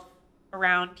yourself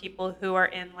around people who are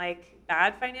in like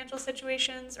bad financial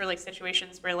situations or like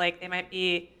situations where like they might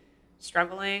be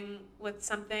struggling with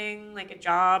something like a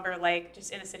job or like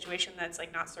just in a situation that's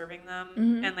like not serving them,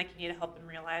 and like you need to help them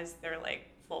realize their like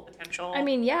full potential. I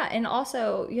mean, yeah, and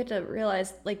also you have to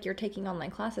realize like you're taking online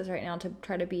classes right now to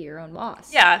try to be your own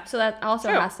boss. Yeah. So that also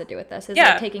has to do with this. Is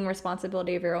like taking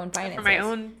responsibility of your own finances. For my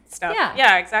own stuff. Yeah.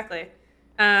 Yeah, exactly.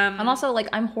 I'm also like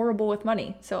I'm horrible with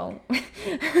money, so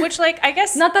which like I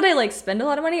guess not that I like spend a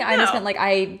lot of money. I just meant like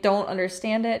I don't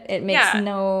understand it. It makes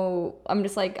I'm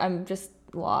just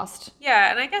lost. Yeah,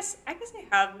 and I guess I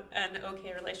have an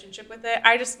okay relationship with it.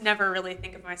 I just never really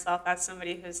think of myself as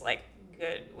somebody who's like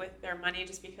good with their money,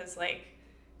 just because like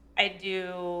I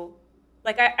do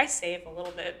like I save a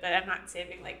little bit, but I'm not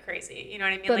saving like crazy. You know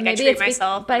what I mean? But like I treat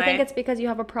myself. But I think it's because you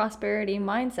have a prosperity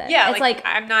mindset. Yeah, it's like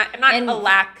I'm not a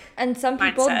lack. And some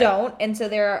people don't, and so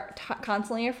they're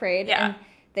constantly afraid. Yeah. And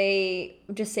they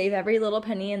just save every little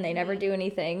penny and they never do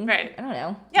anything. Right. I don't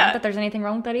know. Yeah. Not that there's anything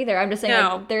wrong with that either. I'm just saying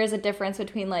like, there is a difference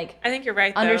between like I think you're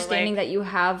right. Understanding that you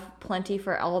have plenty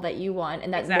for all that you want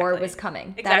and that more was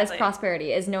coming. Exactly. That is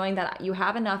prosperity, is knowing that you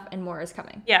have enough and more is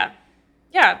coming. Yeah.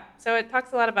 Yeah. So it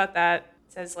talks a lot about that.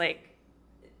 It says like,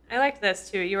 I liked this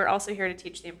too. You are also here to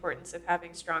teach the importance of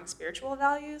having strong spiritual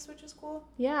values, which is cool.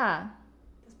 Yeah.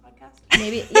 This podcast.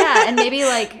 Maybe. Yeah. And maybe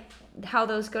like how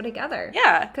those go together.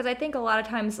 Yeah. Because I think a lot of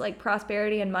times like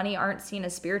prosperity and money aren't seen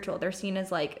as spiritual. They're seen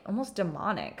as like almost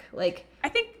demonic. Like I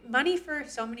think money for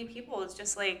so many people is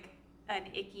just like an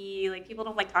icky, like people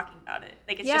don't like talking about it.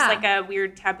 Like it's just like a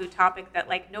weird taboo topic that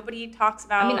like nobody talks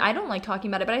about. I mean, I don't like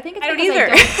talking about it, but I think it's I don't because either.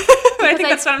 I think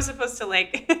that's what I'm supposed to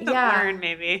like learn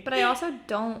maybe. But I also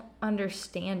don't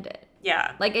understand it.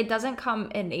 Yeah. Like it doesn't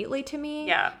come innately to me.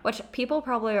 Yeah. Which people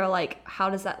probably are like, how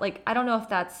does that like I don't know if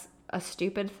that's a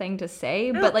stupid thing to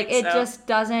say, but like it just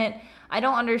doesn't. I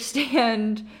don't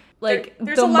understand like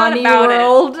the money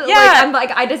world. Yeah, like, I'm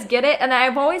like I just get it, and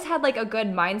I've always had like a good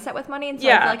mindset with money, and so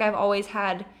I feel like I've always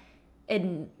had.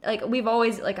 I've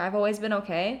always been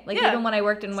okay. Like even when I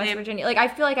worked in West Virginia, like I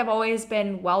feel like I've always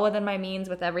been well within my means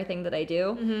with everything that I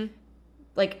do. Mm-hmm.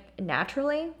 Like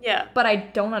naturally. Yeah. But I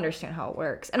don't understand how it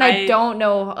works, and I don't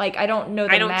know. Like I don't know the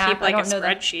math. I don't keep like a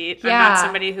spreadsheet. I'm not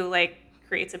somebody who like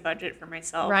creates a budget for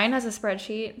myself. Ryan has a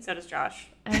spreadsheet. So does Josh.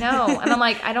 I know. And I'm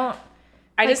like, I don't.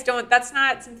 I just don't. That's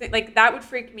not something like that would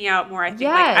freak me out more. I think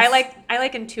like I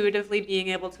like intuitively being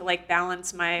able to like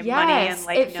balance my money and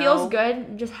like it feels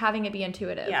good just having it be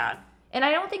intuitive. Yeah. And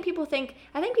I don't think people think.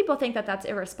 I think people think that that's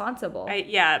irresponsible.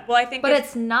 Well, I think. But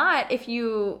it's not if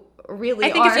you really.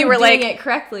 I think if you were doing like it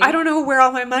correctly. I don't know where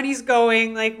all my money's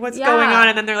going. Like what's going on,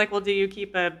 and then they're like, "Well, do you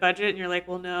keep a budget?" And you're like,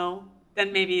 "Well, no."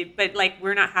 Then maybe, but like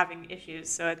we're not having issues,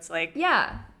 so it's like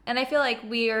and I feel like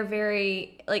we are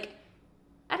very like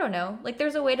I don't know, like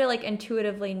there's a way to like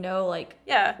intuitively know like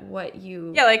what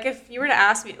you like if you were to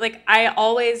ask me, like I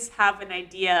always have an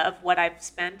idea of what I've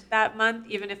spent that month,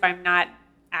 even if I'm not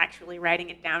actually writing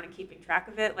it down and keeping track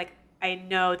of it. Like I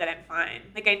know that I'm fine.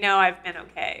 Like I know I've been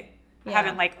okay. I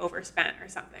haven't like overspent or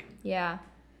something. Yeah,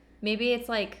 maybe it's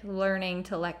like learning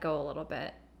to let go a little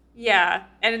bit. Yeah,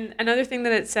 and another thing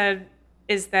that it said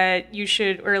is that you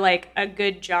should, or like a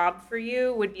good job for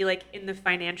you would be like in the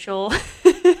financial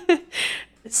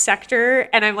sector.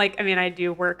 And I'm like, I mean, I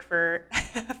do work for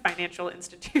a financial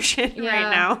institution right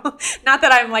now. Not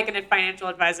that I'm like a financial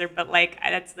advisor, but like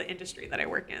that's the industry that I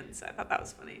work in. So I thought that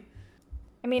was funny.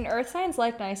 I mean, earth signs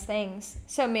like nice things.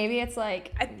 So maybe it's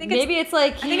like, I think it's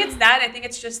that. I think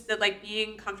it's just that like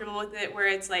being comfortable with it, where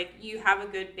it's like you have a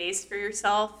good base for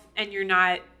yourself and you're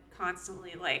not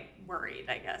constantly like worried,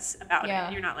 I guess, about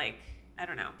it. You're not like, I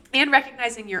don't know. And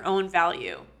recognizing your own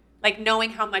value, like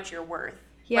knowing how much you're worth.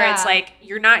 Where it's like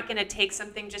you're not going to take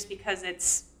something just because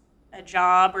it's a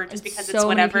job or just because it's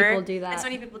whatever. So many people do that. And so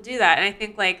many people do that. And I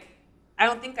think like, I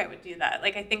don't think I would do that.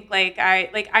 Like, I think like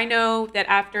I know that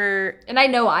after. And I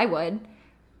know I would.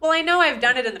 Well, I know I've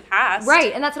done it in the past.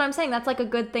 Right, and that's what I'm saying. That's like a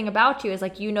good thing about you is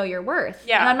like you know your worth.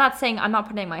 Yeah. And I'm not saying I'm not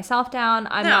putting myself down.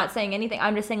 I'm not saying anything.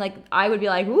 I'm just saying like I would be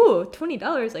like, ooh,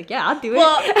 $20. Like, yeah, I'll do it.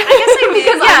 Well, I guess I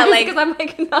mean, because I'm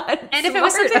like not. And if it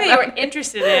was something that you were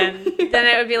interested in, then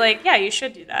it would be like, yeah, you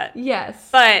should do that. Yes.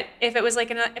 But if it was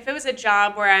like if it was a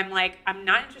job where I'm like, I'm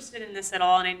not interested in this at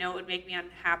all, and I know it would make me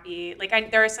unhappy. Like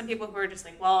there are some people who are just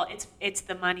like, well, it's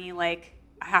the money, like.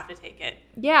 I have to take it.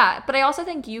 Yeah, but I also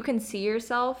think you can see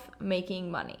yourself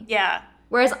making money. Yeah.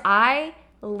 Whereas I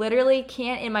literally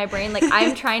can't in my brain, like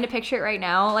I'm trying to picture it right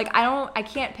now. Like I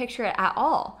can't picture it at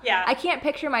all. Yeah. I can't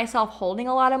picture myself holding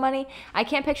a lot of money. I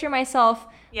can't picture myself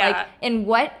like in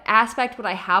what aspect would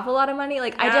I have a lot of money?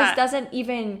 Like I just doesn't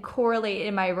even correlate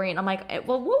in my brain. I'm like,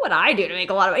 well, what would I do to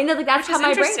make a lot of money? And like that's how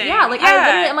my brain. Yeah. Like I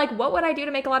literally am like, what would I do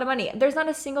to make a lot of money? There's not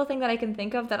a single thing that I can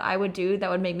think of that I would do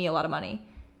that would make me a lot of money.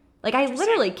 Like I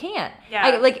literally can't.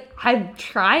 Yeah. I'm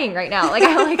trying right now. Like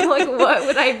I like what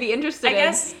would I be interested in? I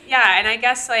guess and I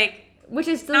guess like which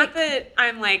is not that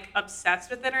I'm like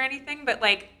obsessed with it or anything, but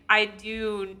like I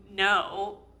do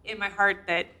know in my heart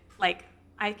that like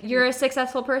I can. You're a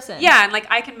successful person. Yeah, and like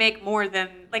I can make more than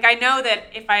like I know that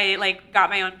if I like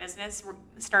got my own business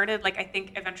started, like I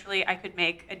think eventually I could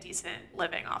make a decent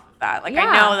living off of that. Like I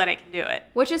know that I can do it.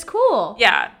 Which is cool.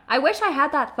 Yeah. I wish I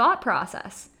had that thought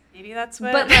process. Maybe that's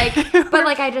what. But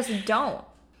like I just don't.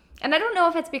 And I don't know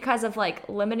if it's because of like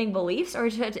limiting beliefs or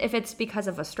if it's because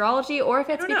of astrology or if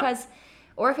it's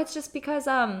just because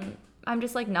I'm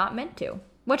just like not meant to.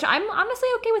 Which I'm honestly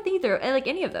okay with either, like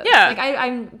any of those. Yeah. Like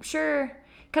I'm sure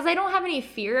because I don't have any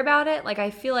fear about it. Like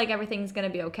I feel like everything's gonna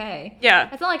be okay. Yeah.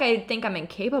 It's not like I think I'm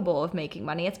incapable of making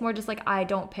money. It's more just like I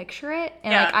don't picture it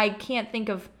and like I can't think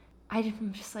of.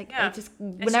 I'm just like,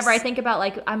 whenever I think about,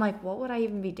 like, I'm like, what would I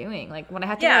even be doing? Like, when I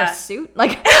have to wear a suit?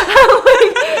 Like, do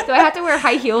I have to wear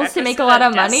high heels to make a lot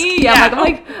of money? Yeah, I'm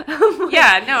like,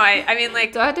 yeah, no, I mean,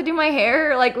 like. Do I have to do my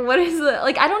hair? Like, what is the,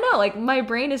 like, I don't know. Like, my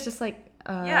brain is just like,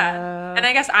 yeah. And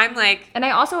I guess I'm like. And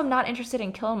I also am not interested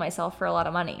in killing myself for a lot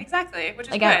of money. Exactly, which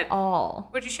is like, good. At all.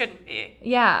 Which you shouldn't be.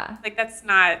 Yeah. Like, that's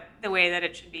not the way that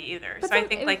it should be either. But so I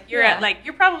think, like, you're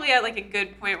you're probably at, like, a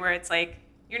good point where it's like,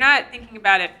 you're not thinking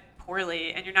about it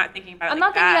poorly and you're not thinking about it. I'm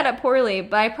not thinking about it poorly,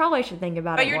 but I probably should think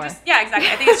about it more. But you're just exactly.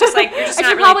 I think it's just like you're just I not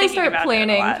should really probably thinking start about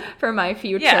planning it a lot. for my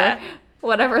future.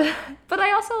 Whatever. But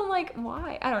I also am like,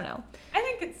 why? I don't know. I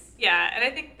think it's and I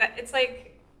think that it's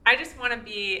like I just want to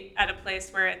be at a place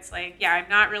where it's like, I'm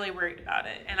not really worried about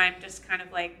it and I'm just kind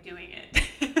of like doing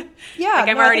it. Yeah, like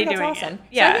I'm already doing awesome. it.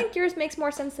 Yeah. So I think yours makes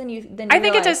more sense than you I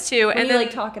think it does too. And you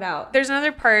like talk it out. There's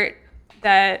another part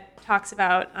that talks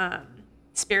about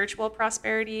spiritual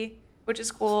prosperity, which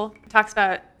is cool. It talks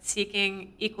about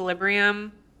seeking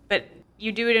equilibrium, but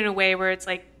you do it in a way where it's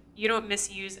like you don't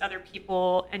misuse other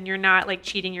people and you're not like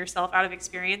cheating yourself out of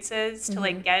experiences to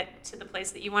like get to the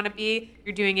place that you want to be.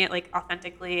 You're doing it like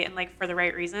authentically and like for the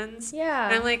right reasons. Yeah.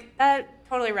 And I'm like, that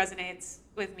totally resonates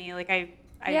with me. Like I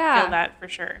feel that for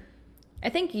sure. I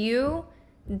think you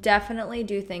definitely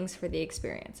do things for the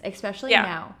experience, especially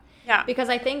now. Yeah. Because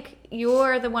I think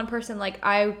you're the one person like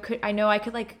I know I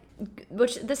could like,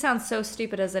 which this sounds so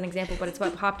stupid as an example, but it's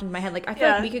what popped into my head. Like I feel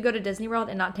like we could go to Disney World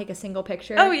and not take a single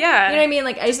picture. Oh yeah. You know what I mean?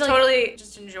 Like just I feel totally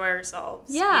just enjoy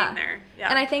ourselves being there. Yeah.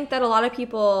 And I think that a lot of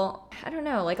people, I don't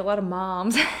know, like a lot of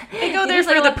moms, they go there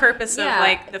for the purpose of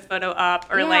like the photo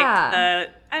op or like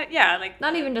the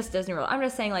not even just Disney World. I'm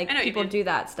just saying like people do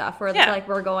that stuff where it's like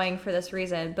we're going for this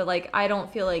reason, but like I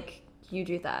don't feel like you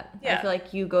do that. I feel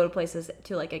like you go to places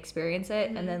to like experience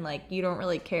it and then like you don't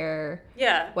really care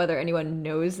whether anyone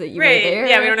knows that you were there.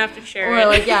 Yeah, we don't have to share it. Or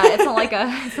like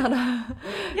it's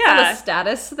not a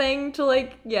status thing to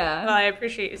like Well, I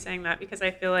appreciate you saying that because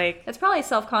I feel like it's probably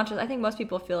self-conscious. I think most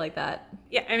people feel like that.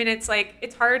 Yeah, I mean it's like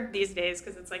it's hard these days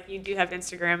because it's like you do have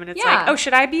Instagram and it's like, oh,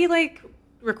 should I be like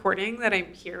recording that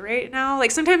I'm here right now?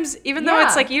 Like sometimes even though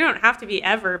it's like you don't have to be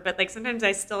ever, but like sometimes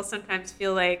I still sometimes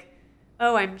feel like,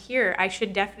 oh, I'm here. I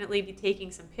should definitely be taking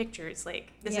some pictures.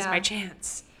 Like, this is my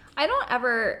chance. I don't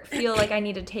ever feel like I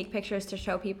need to take pictures to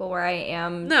show people where I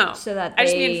am. No. So that I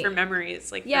just mean for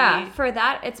memories. Like, for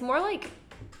that, it's more like,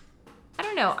 I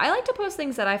don't know. I like to post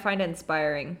things that I find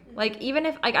inspiring. Like, even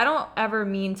if, like, I don't ever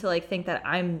mean to, like, think that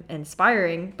I'm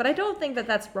inspiring, but I don't think that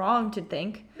that's wrong to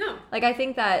think. No. Like, I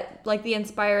think that, like, the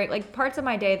inspiring, like, parts of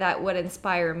my day that would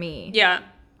inspire me. Yeah.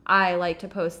 I like to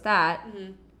post that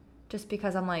just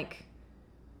because I'm like,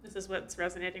 this is what's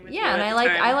resonating with you. Yeah, and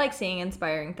I like seeing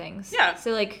inspiring things. Yeah.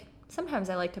 So like sometimes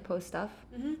I like to post stuff.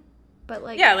 But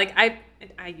like like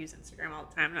I use Instagram all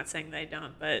the time. I'm not saying that I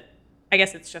don't, but I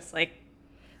guess it's just like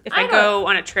if I go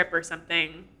on a trip or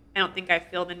something, I don't think I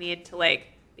feel the need to like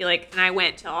be like, and I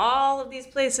went to all of these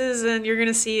places and you're going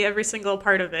to see every single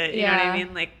part of it. You know what I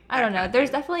mean? Like, I don't know. There's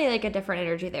definitely like a different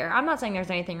energy there. I'm not saying there's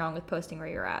anything wrong with posting where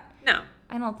you're at. No.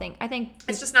 I think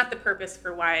it's just not the purpose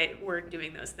for why we're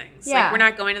doing those things. Yeah. Like, we're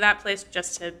not going to that place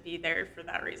just to be there for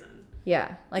that reason.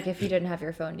 Yeah. Like, if you didn't have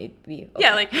your phone, you'd be okay.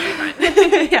 Yeah, like, you'd be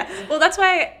fine. Yeah. Well, that's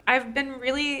why I've been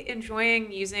really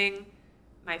enjoying using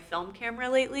my film camera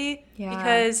lately,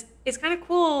 because it's kind of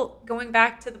cool going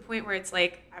back to the point where it's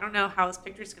like, I don't know how this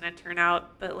picture's going to turn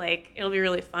out, but like, it'll be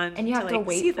really fun and you have to like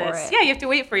wait see for this. it. Yeah, you have to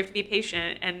wait for it. You have to be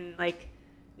patient, and like,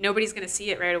 nobody's going to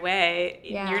see it right away.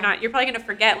 Yeah. You're probably going to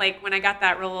forget. Like, when I got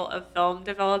that roll of film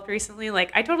developed recently,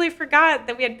 like, I totally forgot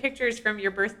that we had pictures from your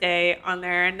birthday on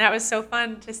there, and that was so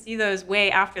fun to see those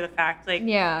way after the fact. Like,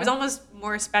 it was almost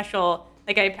more special.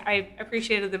 Like, I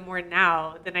appreciated them more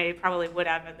now than I probably would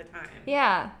have at the time.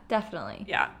 Yeah, definitely.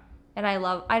 Yeah. And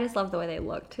I just love the way they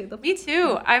look too. Me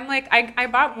too. I'm like, I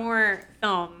bought more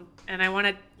film, and I want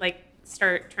to like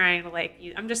start trying to like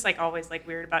I'm just like always like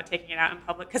weird about taking it out in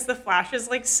public because the flash is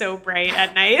like so bright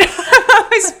at night.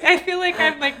 I feel like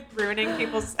I'm like ruining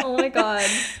people's Oh my god,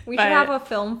 we should have a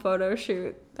film photo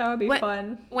shoot. That would be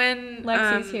fun when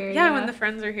Lexi's here. When the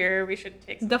friends are here, we should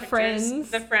take some pictures.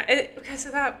 Because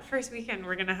of that first weekend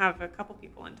we're gonna have a couple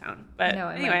people in town, but no,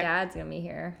 and my dad's gonna be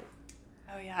here.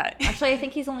 Oh yeah. Actually, I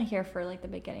think he's only here for like the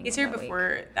beginning. He's here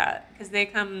before that because they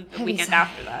come the weekend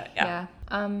after that. Yeah.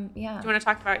 Yeah. Do you want to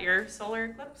talk about your solar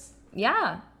eclipse?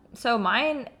 Yeah. So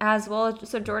mine as well.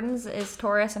 So Jordan's is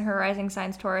Taurus and her rising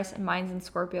sign's Taurus, and mine's in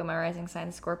Scorpio. My rising sign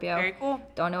is Scorpio. Very cool.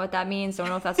 Don't know what that means. Don't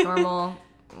know if that's normal.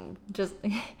 Just,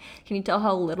 can you tell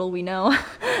how little we know?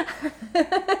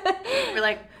 We're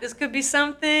like, this could be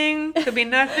something, could be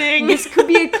nothing. This could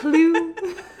be a clue.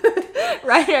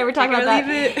 Right? Yeah, we're talking about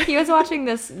that. He was watching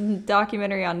this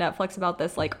documentary on Netflix about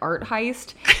this like art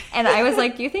heist, and I was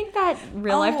like, do you think that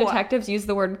real life detectives use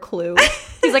the word clue?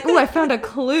 He's like, oh, I found a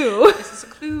clue. This is a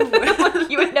clue.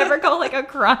 You would never call like a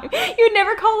crime. You would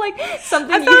never call like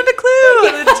something. I found a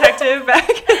clue. The detective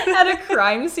back at a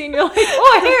crime scene. You're like,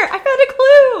 oh, here, I found a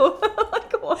clue.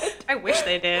 Like, what? I wish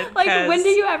they did. Like, when do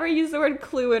you ever use the word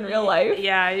clue in real life?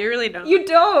 Yeah, you really don't. You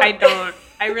don't. I don't.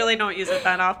 I really don't use it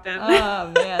that often.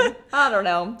 Oh, man. I don't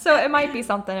know. So it might be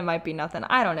something, it might be nothing.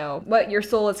 I don't know. But your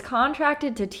soul is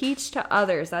contracted to teach to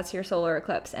others. That's your solar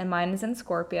eclipse. And mine is in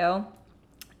Scorpio.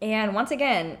 And once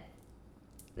again,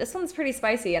 this one's pretty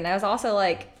spicy. And I was also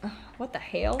like, what the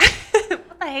hell?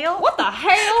 What the hell? What the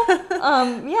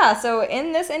hell? Yeah, so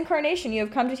in this incarnation, you have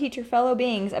come to teach your fellow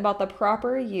beings about the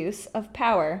proper use of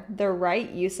power, the right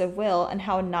use of will, and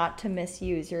how not to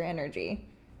misuse your energy.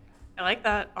 I like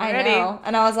that already. I know.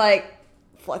 And I was like,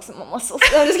 flexing my muscles.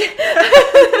 I'm just kidding.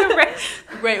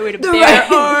 the right way to bear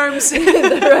arms.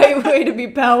 The right way to be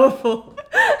powerful.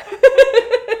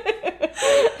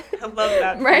 I love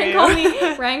that.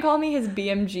 Ryan called me his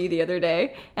BMG the other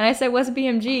day, and I said, "What's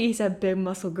BMG?" He said, "Big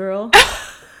muscle girl."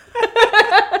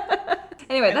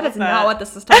 Anyway, that is not what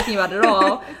this is talking about at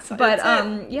all.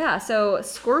 But yeah, so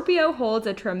Scorpio holds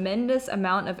a tremendous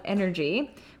amount of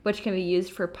energy, which can be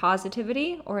used for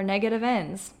positivity or negative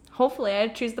ends. Hopefully, I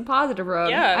choose the positive road.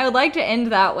 Yeah. I would like to end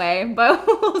that way, but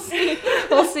we'll see.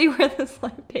 We'll see where this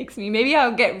life takes me. Maybe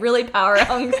I'll get really power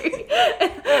hungry.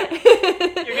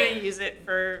 You're gonna use it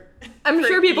for. I'm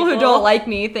sure people who don't like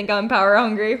me think I'm power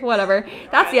hungry. Whatever.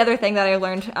 That's the other thing that I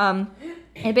learned.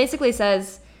 It basically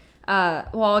says,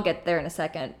 well, I'll get there in a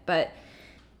second, but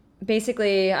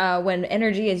basically, when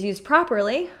energy is used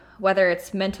properly, whether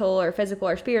it's mental or physical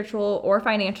or spiritual or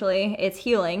financially, it's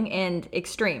healing and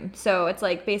extreme. So it's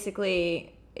like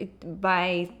basically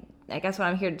I guess what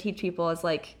I'm here to teach people is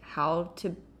like how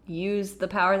to use the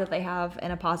power that they have in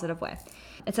a positive way.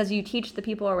 It says you teach the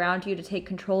people around you to take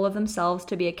control of themselves,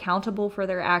 to be accountable for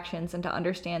their actions, and to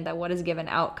understand that what is given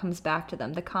out comes back to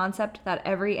them. The concept that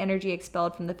every energy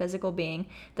expelled from the physical being,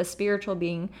 the spiritual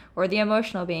being, or the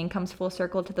emotional being comes full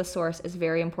circle to the source is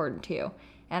very important to you.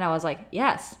 And I was like,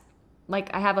 yes.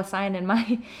 Like, I have a sign in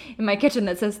my kitchen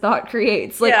that says thought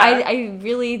creates. Like, yeah. I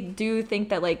really do think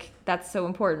that, like, that's so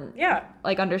important. Yeah.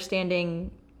 Like, understanding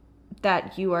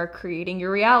that you are creating your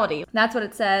reality. That's what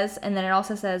it says. And then it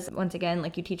also says, once again,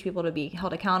 like, you teach people to be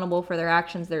held accountable for their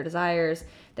actions, their desires,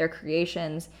 their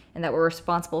creations, and that we're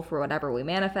responsible for whatever we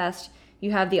manifest.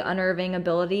 You have the unnerving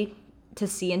ability to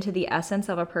see into the essence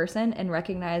of a person and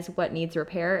recognize what needs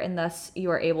repair, and thus you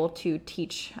are able to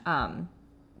teach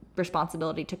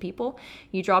responsibility to people.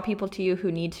 You draw people to you who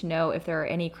need to know if there are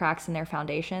any cracks in their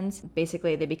foundations.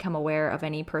 Basically, they become aware of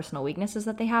any personal weaknesses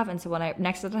that they have. And so when I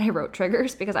wrote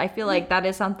triggers, because I feel like that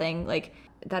is something like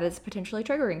that is potentially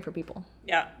triggering for people.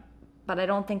 Yeah. But I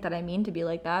don't think that I mean to be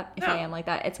like that if I am like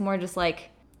that. It's more just like,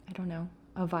 I don't know.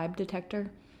 a vibe detector.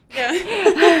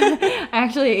 Yeah.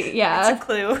 Actually, yeah. It's a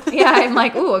clue. Yeah, I'm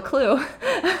like, ooh, a clue.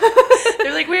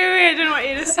 They're like, wait, I didn't want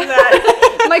you to see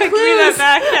that. My clues. Give me that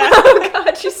back. Yeah. Oh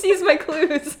God, she sees my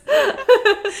clues.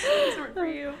 This worked for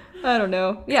you. I don't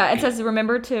know. Yeah, it says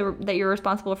remember that you're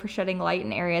responsible for shedding light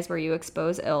in areas where you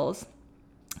expose ills.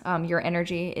 Your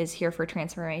energy is here for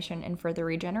transformation and further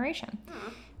regeneration.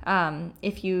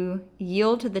 If you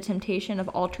yield to the temptation of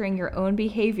altering your own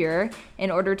behavior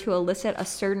in order to elicit a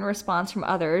certain response from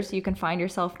others, you can find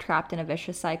yourself trapped in a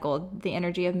vicious cycle. The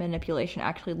energy of manipulation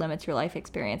actually limits your life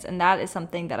experience. And that is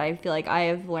something that I feel like I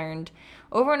have learned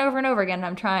over and over and over again.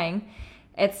 I'm trying.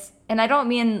 And I don't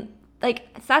mean,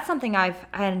 like, that's something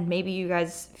and maybe you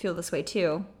guys feel this way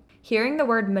too. Hearing the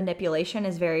word manipulation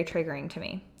is very triggering to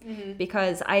me. Mm-hmm.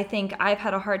 Because I think I've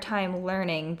had a hard time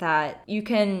learning that you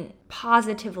can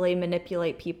positively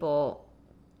manipulate people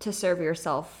to serve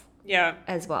yourself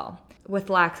as well. With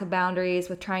lack of boundaries,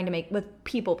 with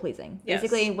people pleasing. Yes.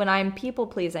 Basically, when I'm people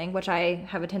pleasing, which I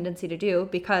have a tendency to do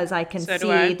because I can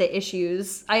see the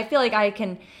issues, I feel like I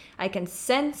can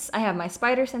sense, I have my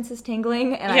spider senses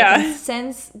tingling, and I can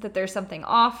sense that there's something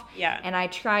off. Yeah. And I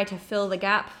try to fill the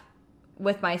gap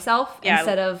with myself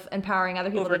instead of empowering other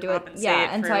people to do it.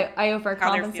 Yeah, and so I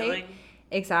overcompensate.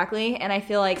 Exactly. And I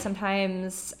feel like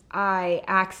sometimes I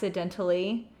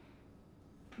accidentally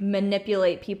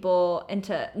manipulate people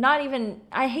into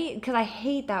I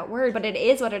hate that word, but it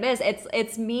is what it is.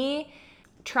 It's me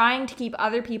trying to keep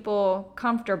other people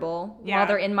comfortable while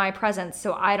they're in my presence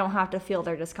so I don't have to feel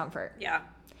their discomfort. Yeah.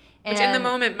 Which in the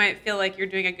moment might feel like you're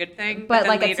doing a good thing. But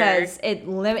like later, it says,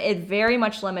 it very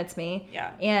much limits me.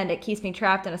 Yeah. And it keeps me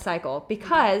trapped in a cycle.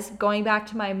 Because going back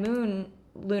to my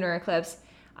lunar eclipse,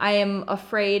 I am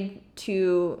afraid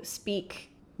to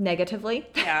speak negatively.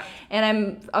 Yeah. And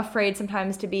I'm afraid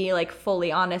sometimes to be like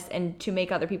fully honest and to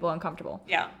make other people uncomfortable.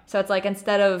 Yeah. So it's like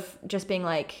instead of just being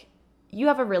like, you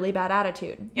have a really bad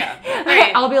attitude. Yeah.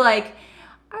 Right. I'll be like,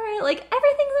 all right, like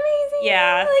everything's amazing.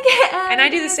 Yeah. Like, and I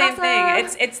do the same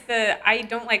thing. I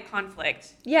don't like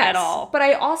conflict at all. But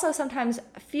I also sometimes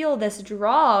feel this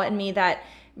draw in me that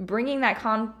bringing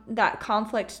that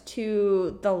conflict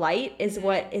to the light is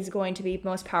what is going to be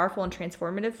most powerful and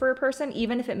transformative for a person,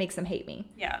 even if it makes them hate me.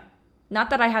 Yeah. Not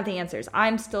that I have the answers.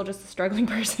 I'm still just a struggling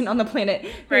person on the planet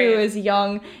who is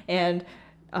young and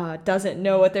doesn't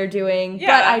know what they're doing. Yeah.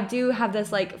 But I do have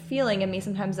this like feeling in me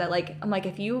sometimes that like, I'm like,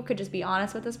 if you could just be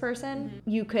honest with this person,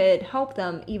 you could help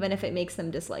them even if it makes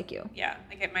them dislike you. Yeah.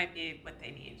 Like it might be what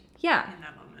they need. Yeah. In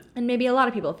that moment. And maybe a lot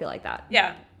of people feel like that.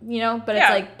 Yeah. You know, but it's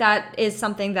like that is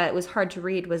something that was hard to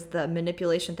read was the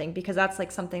manipulation thing, because that's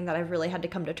like something that I've really had to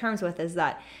come to terms with, is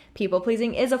that people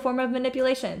pleasing is a form of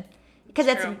manipulation. Because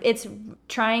it's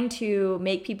trying to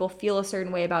make people feel a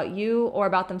certain way about you or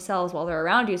about themselves while they're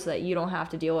around you so that you don't have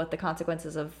to deal with the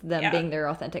consequences of them being their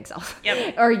authentic self.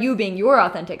 Yep. Or you being your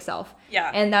authentic self.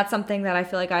 Yeah. And that's something that I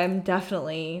feel like I'm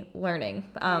definitely learning.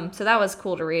 So that was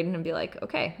cool to read and be like,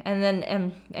 okay. And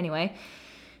then, anyway,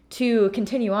 to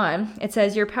continue on, it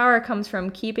says your power comes from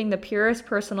keeping the purest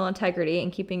personal integrity, and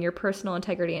keeping your personal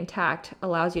integrity intact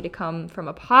allows you to come from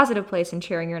a positive place in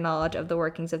sharing your knowledge of the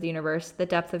workings of the universe, the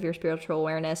depth of your spiritual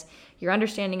awareness, your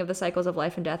understanding of the cycles of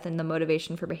life and death, and the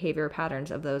motivation for behavior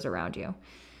patterns of those around you.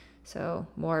 So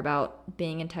more about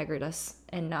being integritous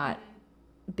and not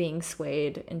being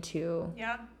swayed into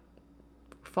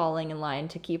falling in line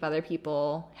to keep other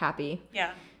people happy.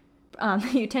 Yeah.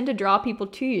 You tend to draw people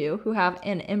to you who have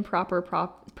an improper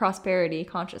prosperity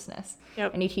consciousness.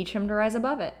 Yep. And you teach them to rise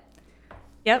above it.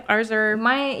 Yep, ours are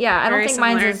I don't think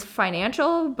mine's is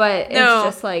financial, but it's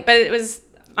just like... But it was...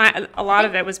 a lot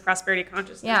of it was prosperity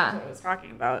consciousness. Yeah. What I was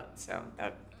talking about, so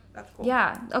that's cool.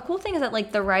 Yeah. A cool thing is that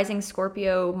like the Rising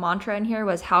Scorpio mantra in here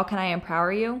was, how can I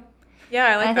empower you? Yeah,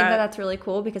 I like that. I think that's really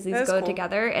cool because these go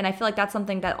together. And I feel like that's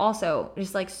something that also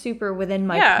just like super within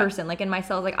my person, like in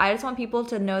myself. Like I just want people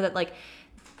to know that like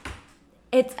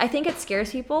I think it scares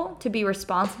people to be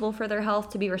responsible for their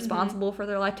health, to be responsible for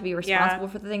their life, to be responsible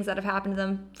for the things that have happened to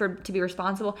them, to be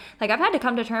responsible. Like I've had to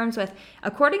come to terms with,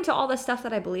 according to all the stuff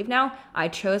that I believe now, I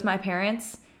chose my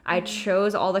parents. I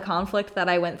chose all the conflict that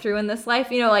I went through in this life,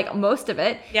 you know, like most of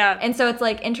it. Yeah. And so it's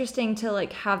like interesting to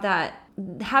like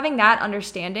having that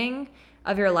understanding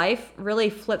of your life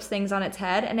really flips things on its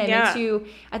head, and it makes you,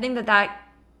 I think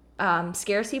that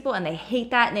scares people, and they hate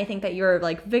that, and they think that you're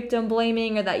like victim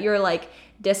blaming or that you're like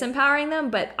disempowering them,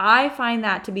 but I find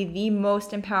that to be the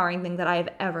most empowering thing that I've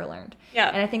ever learned. Yeah.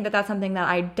 And I think that that's something that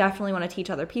I definitely want to teach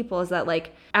other people, is that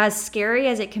like as scary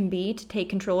as it can be to take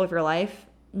control of your life,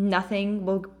 nothing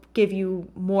will give you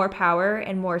more power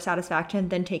and more satisfaction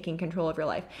than taking control of your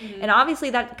life. And obviously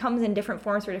that comes in different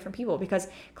forms for different people, because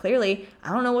clearly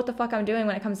I don't know what the fuck I'm doing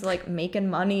when it comes to like making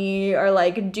money or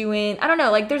like doing, I don't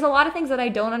know, like there's a lot of things that I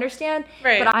don't understand,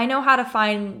 but I know how to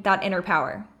find that inner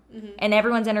power. And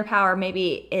everyone's inner power,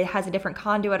 maybe it has a different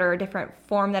conduit or a different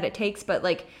form that it takes, but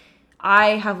like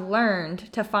I have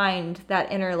learned to find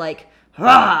that inner like you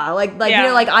know,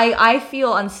 like I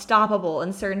feel unstoppable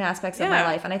in certain aspects of my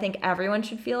life, and I think everyone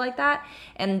should feel like that.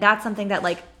 And that's something that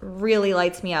like really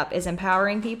lights me up, is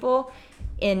empowering people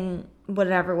in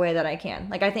whatever way that I can.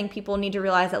 Like I think people need to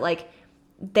realize that like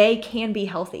they can be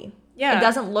healthy. It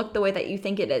doesn't look the way that you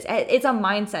think it is. It's a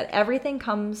mindset. Everything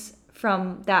comes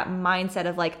from that mindset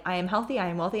of like, I am healthy, I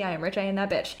am wealthy, I am rich, I am that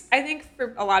bitch. I think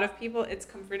for a lot of people it's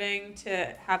comforting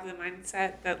to have the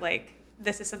mindset that like,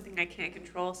 this is something I can't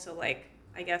control, so like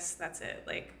I guess that's it.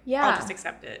 Like I'll just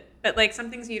accept it. But like some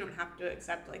things you don't have to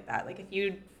accept like that. Like if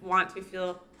you want to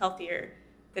feel healthier,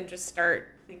 then just start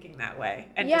thinking that way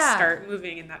and just start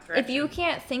moving in that direction. If you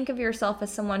can't think of yourself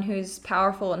as someone who's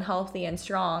powerful and healthy and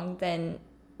strong, then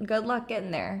good luck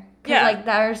getting there. 'Cause like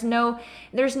there's no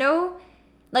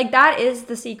like that is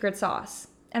the secret sauce.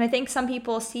 And I think some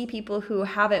people see people who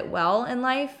have it well in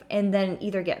life and then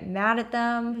either get mad at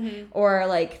them or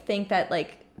like think that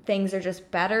like things are just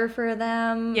better for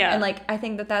them. And like I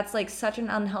think that that's like such an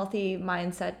unhealthy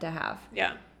mindset to have.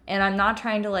 And I'm not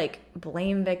trying to like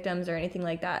blame victims or anything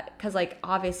like that, because like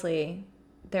obviously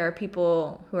there are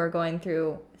people who are going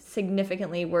through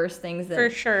significantly worse things than, for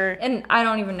sure. And I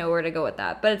don't even know where to go with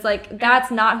that, but it's like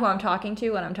that's not who I'm talking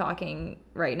to when I'm talking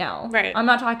right now. I'm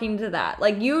not talking to that.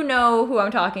 Like, you know who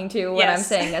I'm talking to when I'm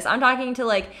saying this. I'm talking to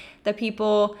like the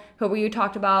people who we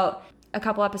talked about a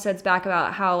couple episodes back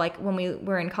about how like when we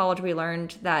were in college we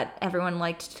learned that everyone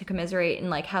liked to commiserate and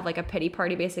like have like a pity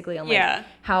party basically on like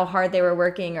how hard they were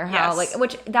working or how like,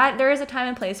 which that there is a time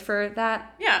and place for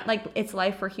that. Like it's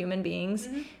life for human beings.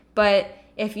 But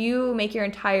if you make your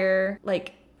entire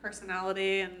like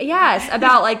personality and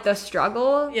about like the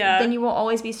struggle, then you will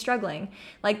always be struggling.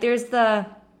 Like there's the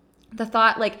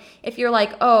thought, like if you're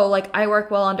like, oh, like I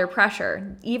work well under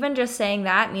pressure, even just saying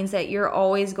that means that you're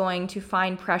always going to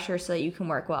find pressure so that you can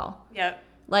work well.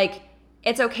 Like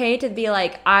it's okay to be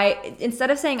like,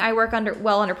 instead of saying I work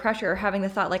well under pressure, having the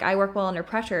thought like I work well under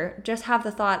pressure, just have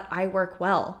the thought I work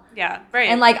well.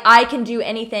 And like I can do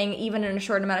anything even in a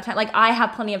short amount of time. Like I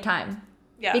have plenty of time.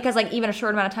 Because like even a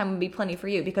short amount of time would be plenty for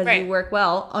you because you work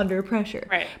well under pressure.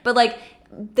 But like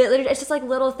it's just like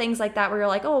little things like that where you're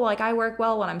like, oh, like I work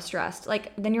well when I'm stressed.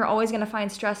 Like then you're always going to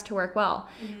find stress to work well.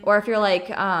 Or if you're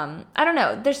like, I don't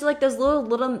know, there's like those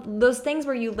those things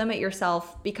where you limit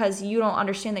yourself because you don't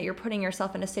understand that you're putting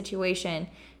yourself in a situation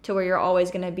to where you're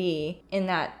always going to be in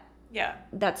that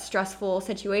stressful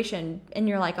situation, and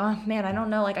you're like, oh man, I don't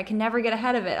know, like I can never get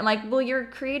ahead of it. I'm like, well, you're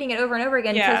creating it over and over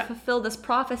again to fulfill this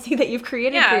prophecy that you've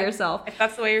created for yourself. If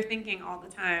that's the way you're thinking all the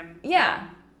time,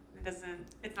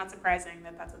 it's not surprising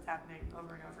that that's what's happening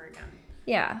over and over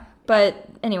again. But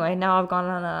anyway, now I've gone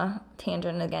on a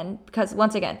tangent again because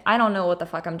once again, I don't know what the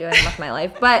fuck I'm doing with my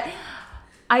life, but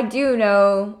I do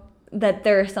know that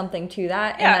there's something to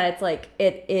that, and that it's like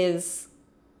it is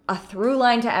a through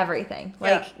line to everything.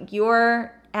 Like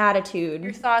your attitude,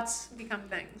 your thoughts become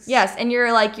things. And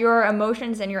your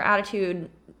emotions and your attitude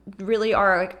really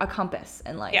are a compass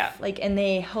in life. Like, and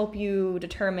they help you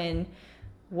determine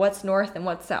what's north and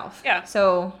what's south.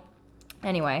 So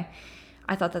anyway,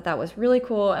 I thought that was really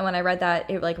cool, and when I read that,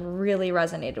 it like really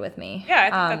resonated with me.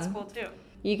 I think that's cool too.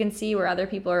 You can see where other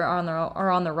people are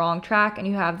on the wrong track, and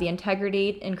you have the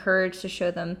integrity and courage to show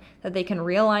them that they can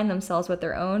realign themselves with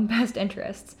their own best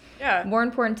interests. It's more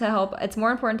important to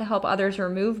help others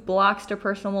remove blocks to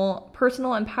personal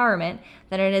empowerment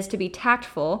than it is to be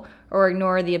tactful or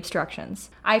ignore the obstructions.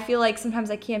 I feel like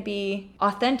sometimes I can't be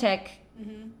authentic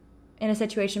in a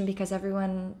situation because I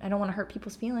don't want to hurt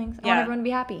people's feelings. I want everyone to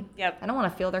be happy. I don't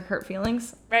want to feel their hurt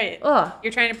feelings. Ugh.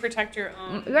 You're trying to protect your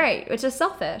own. Which is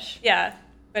selfish.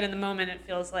 But in the moment, it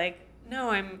feels like, no,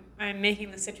 I'm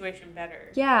making the situation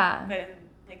better. But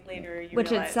like later, you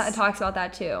realize. It talks about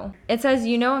that too. It says,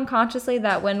 you know unconsciously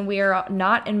that when we are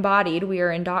not embodied, we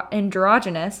are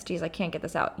androgynous. Jeez, I can't get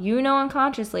this out. You know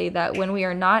unconsciously that when we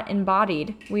are not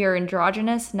embodied, we are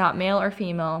androgynous, not male or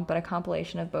female, but a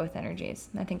compilation of both energies.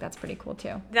 I think that's pretty cool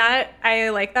too. I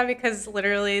like that because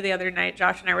literally the other night,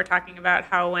 Josh and I were talking about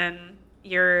how when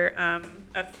you're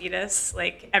a fetus,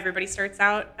 like everybody starts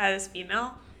out as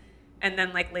female, and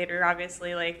then like later,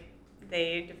 obviously, like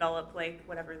they develop like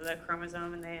whatever the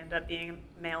chromosome and they end up being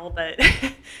male. But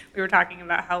we were talking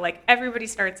about how like everybody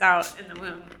starts out in the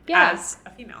womb as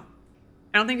a female.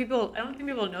 I don't think people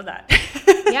know that.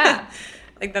 Yeah.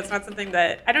 Like, that's not something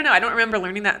that, I don't know. I don't remember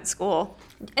learning that in school.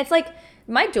 It's like,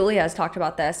 Mike Julia has talked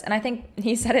about this, and I think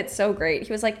he said it so great.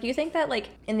 He was like, do you think that, like,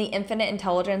 in the infinite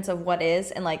intelligence of what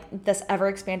is, and, like, this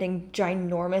ever-expanding,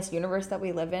 ginormous universe that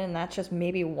we live in, and that's just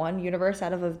maybe one universe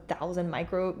out of 1,000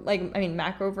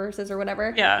 macroverses or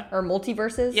whatever? Yeah. Or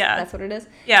multiverses? Yeah. That's what it is?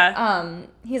 Yeah.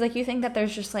 He's like, you think that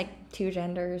there's just, like, 2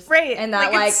 genders? Right. And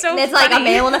that, like, it's like a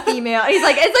male and a female. He's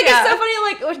like, it's so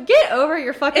funny. I'm like, get over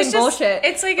your fucking bullshit.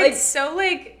 It's like, it's so,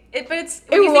 like... but it's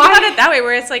when you think about it that way,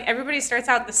 where it's like everybody starts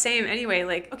out the same anyway.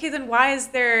 Like, okay, then why is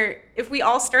there? If we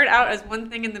all start out as one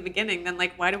thing in the beginning, then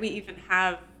like why do we even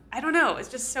have? I don't know. It's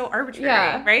just so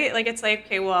arbitrary, right? Like it's like,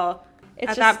 okay, well,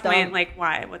 at that point, like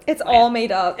why? What's it's all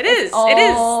made up. It is. It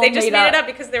is. They just made it up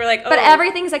because they were like, oh. But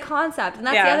everything's a concept, and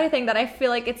that's the other thing that I feel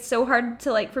like it's so hard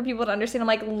to like for people to understand. I'm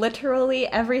like, literally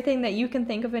everything that you can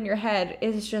think of in your head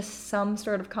is just some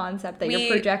sort of concept that you're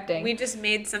projecting. We just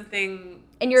made something.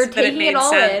 And you're taking it all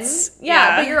sense. in.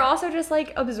 Yeah, but you're also just,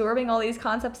 like, absorbing all these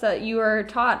concepts that you were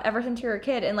taught ever since you were a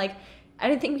kid. And, like, I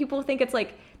don't think people think it's,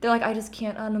 like, they're like, I just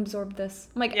can't unabsorb this.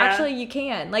 I'm like, actually, you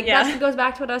can. Like, that goes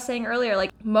back to what I was saying earlier. Like,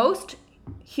 most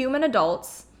human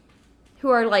adults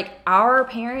who are, like, our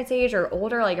parents' age or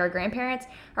older, like our grandparents,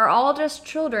 are all just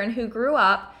children who grew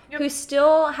up who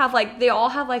still have, like, they all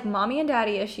have, like, mommy and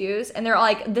daddy issues. And they're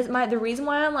like, the reason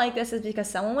why I'm like this is because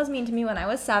someone was mean to me when I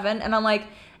was 7. And I'm like...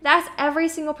 That's every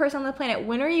single person on the planet.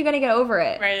 When are you going to get over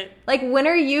it? Right. Like, when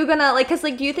are you going to, like, because,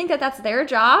 like, do you think that that's their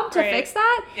job to fix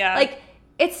that? Yeah. Like,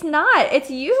 it's not.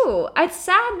 It's you. It's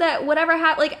sad that whatever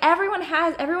happened, like, everyone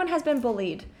has been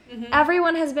bullied. Mm-hmm.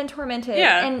 Everyone has been tormented.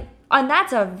 Yeah. And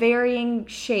that's a varying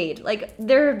shade. Like,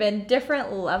 there have been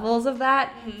different levels of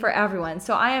that for everyone.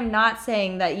 So I am not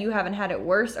saying that you haven't had it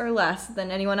worse or less than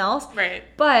anyone else. Right.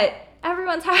 But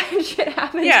everyone's had shit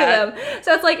happen to them.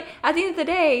 So it's like, at the end of the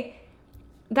day,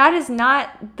 that is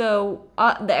not the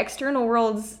external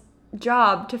world's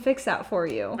job to fix that for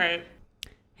you. Right.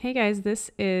 Hey guys,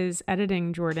 this is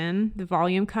Editing Jordan. The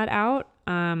volume cut out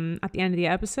at the end of the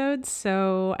episode.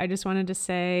 So I just wanted to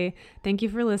say thank you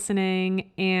for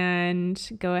listening and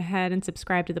go ahead and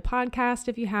subscribe to the podcast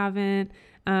if you haven't.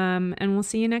 And we'll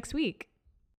see you next week.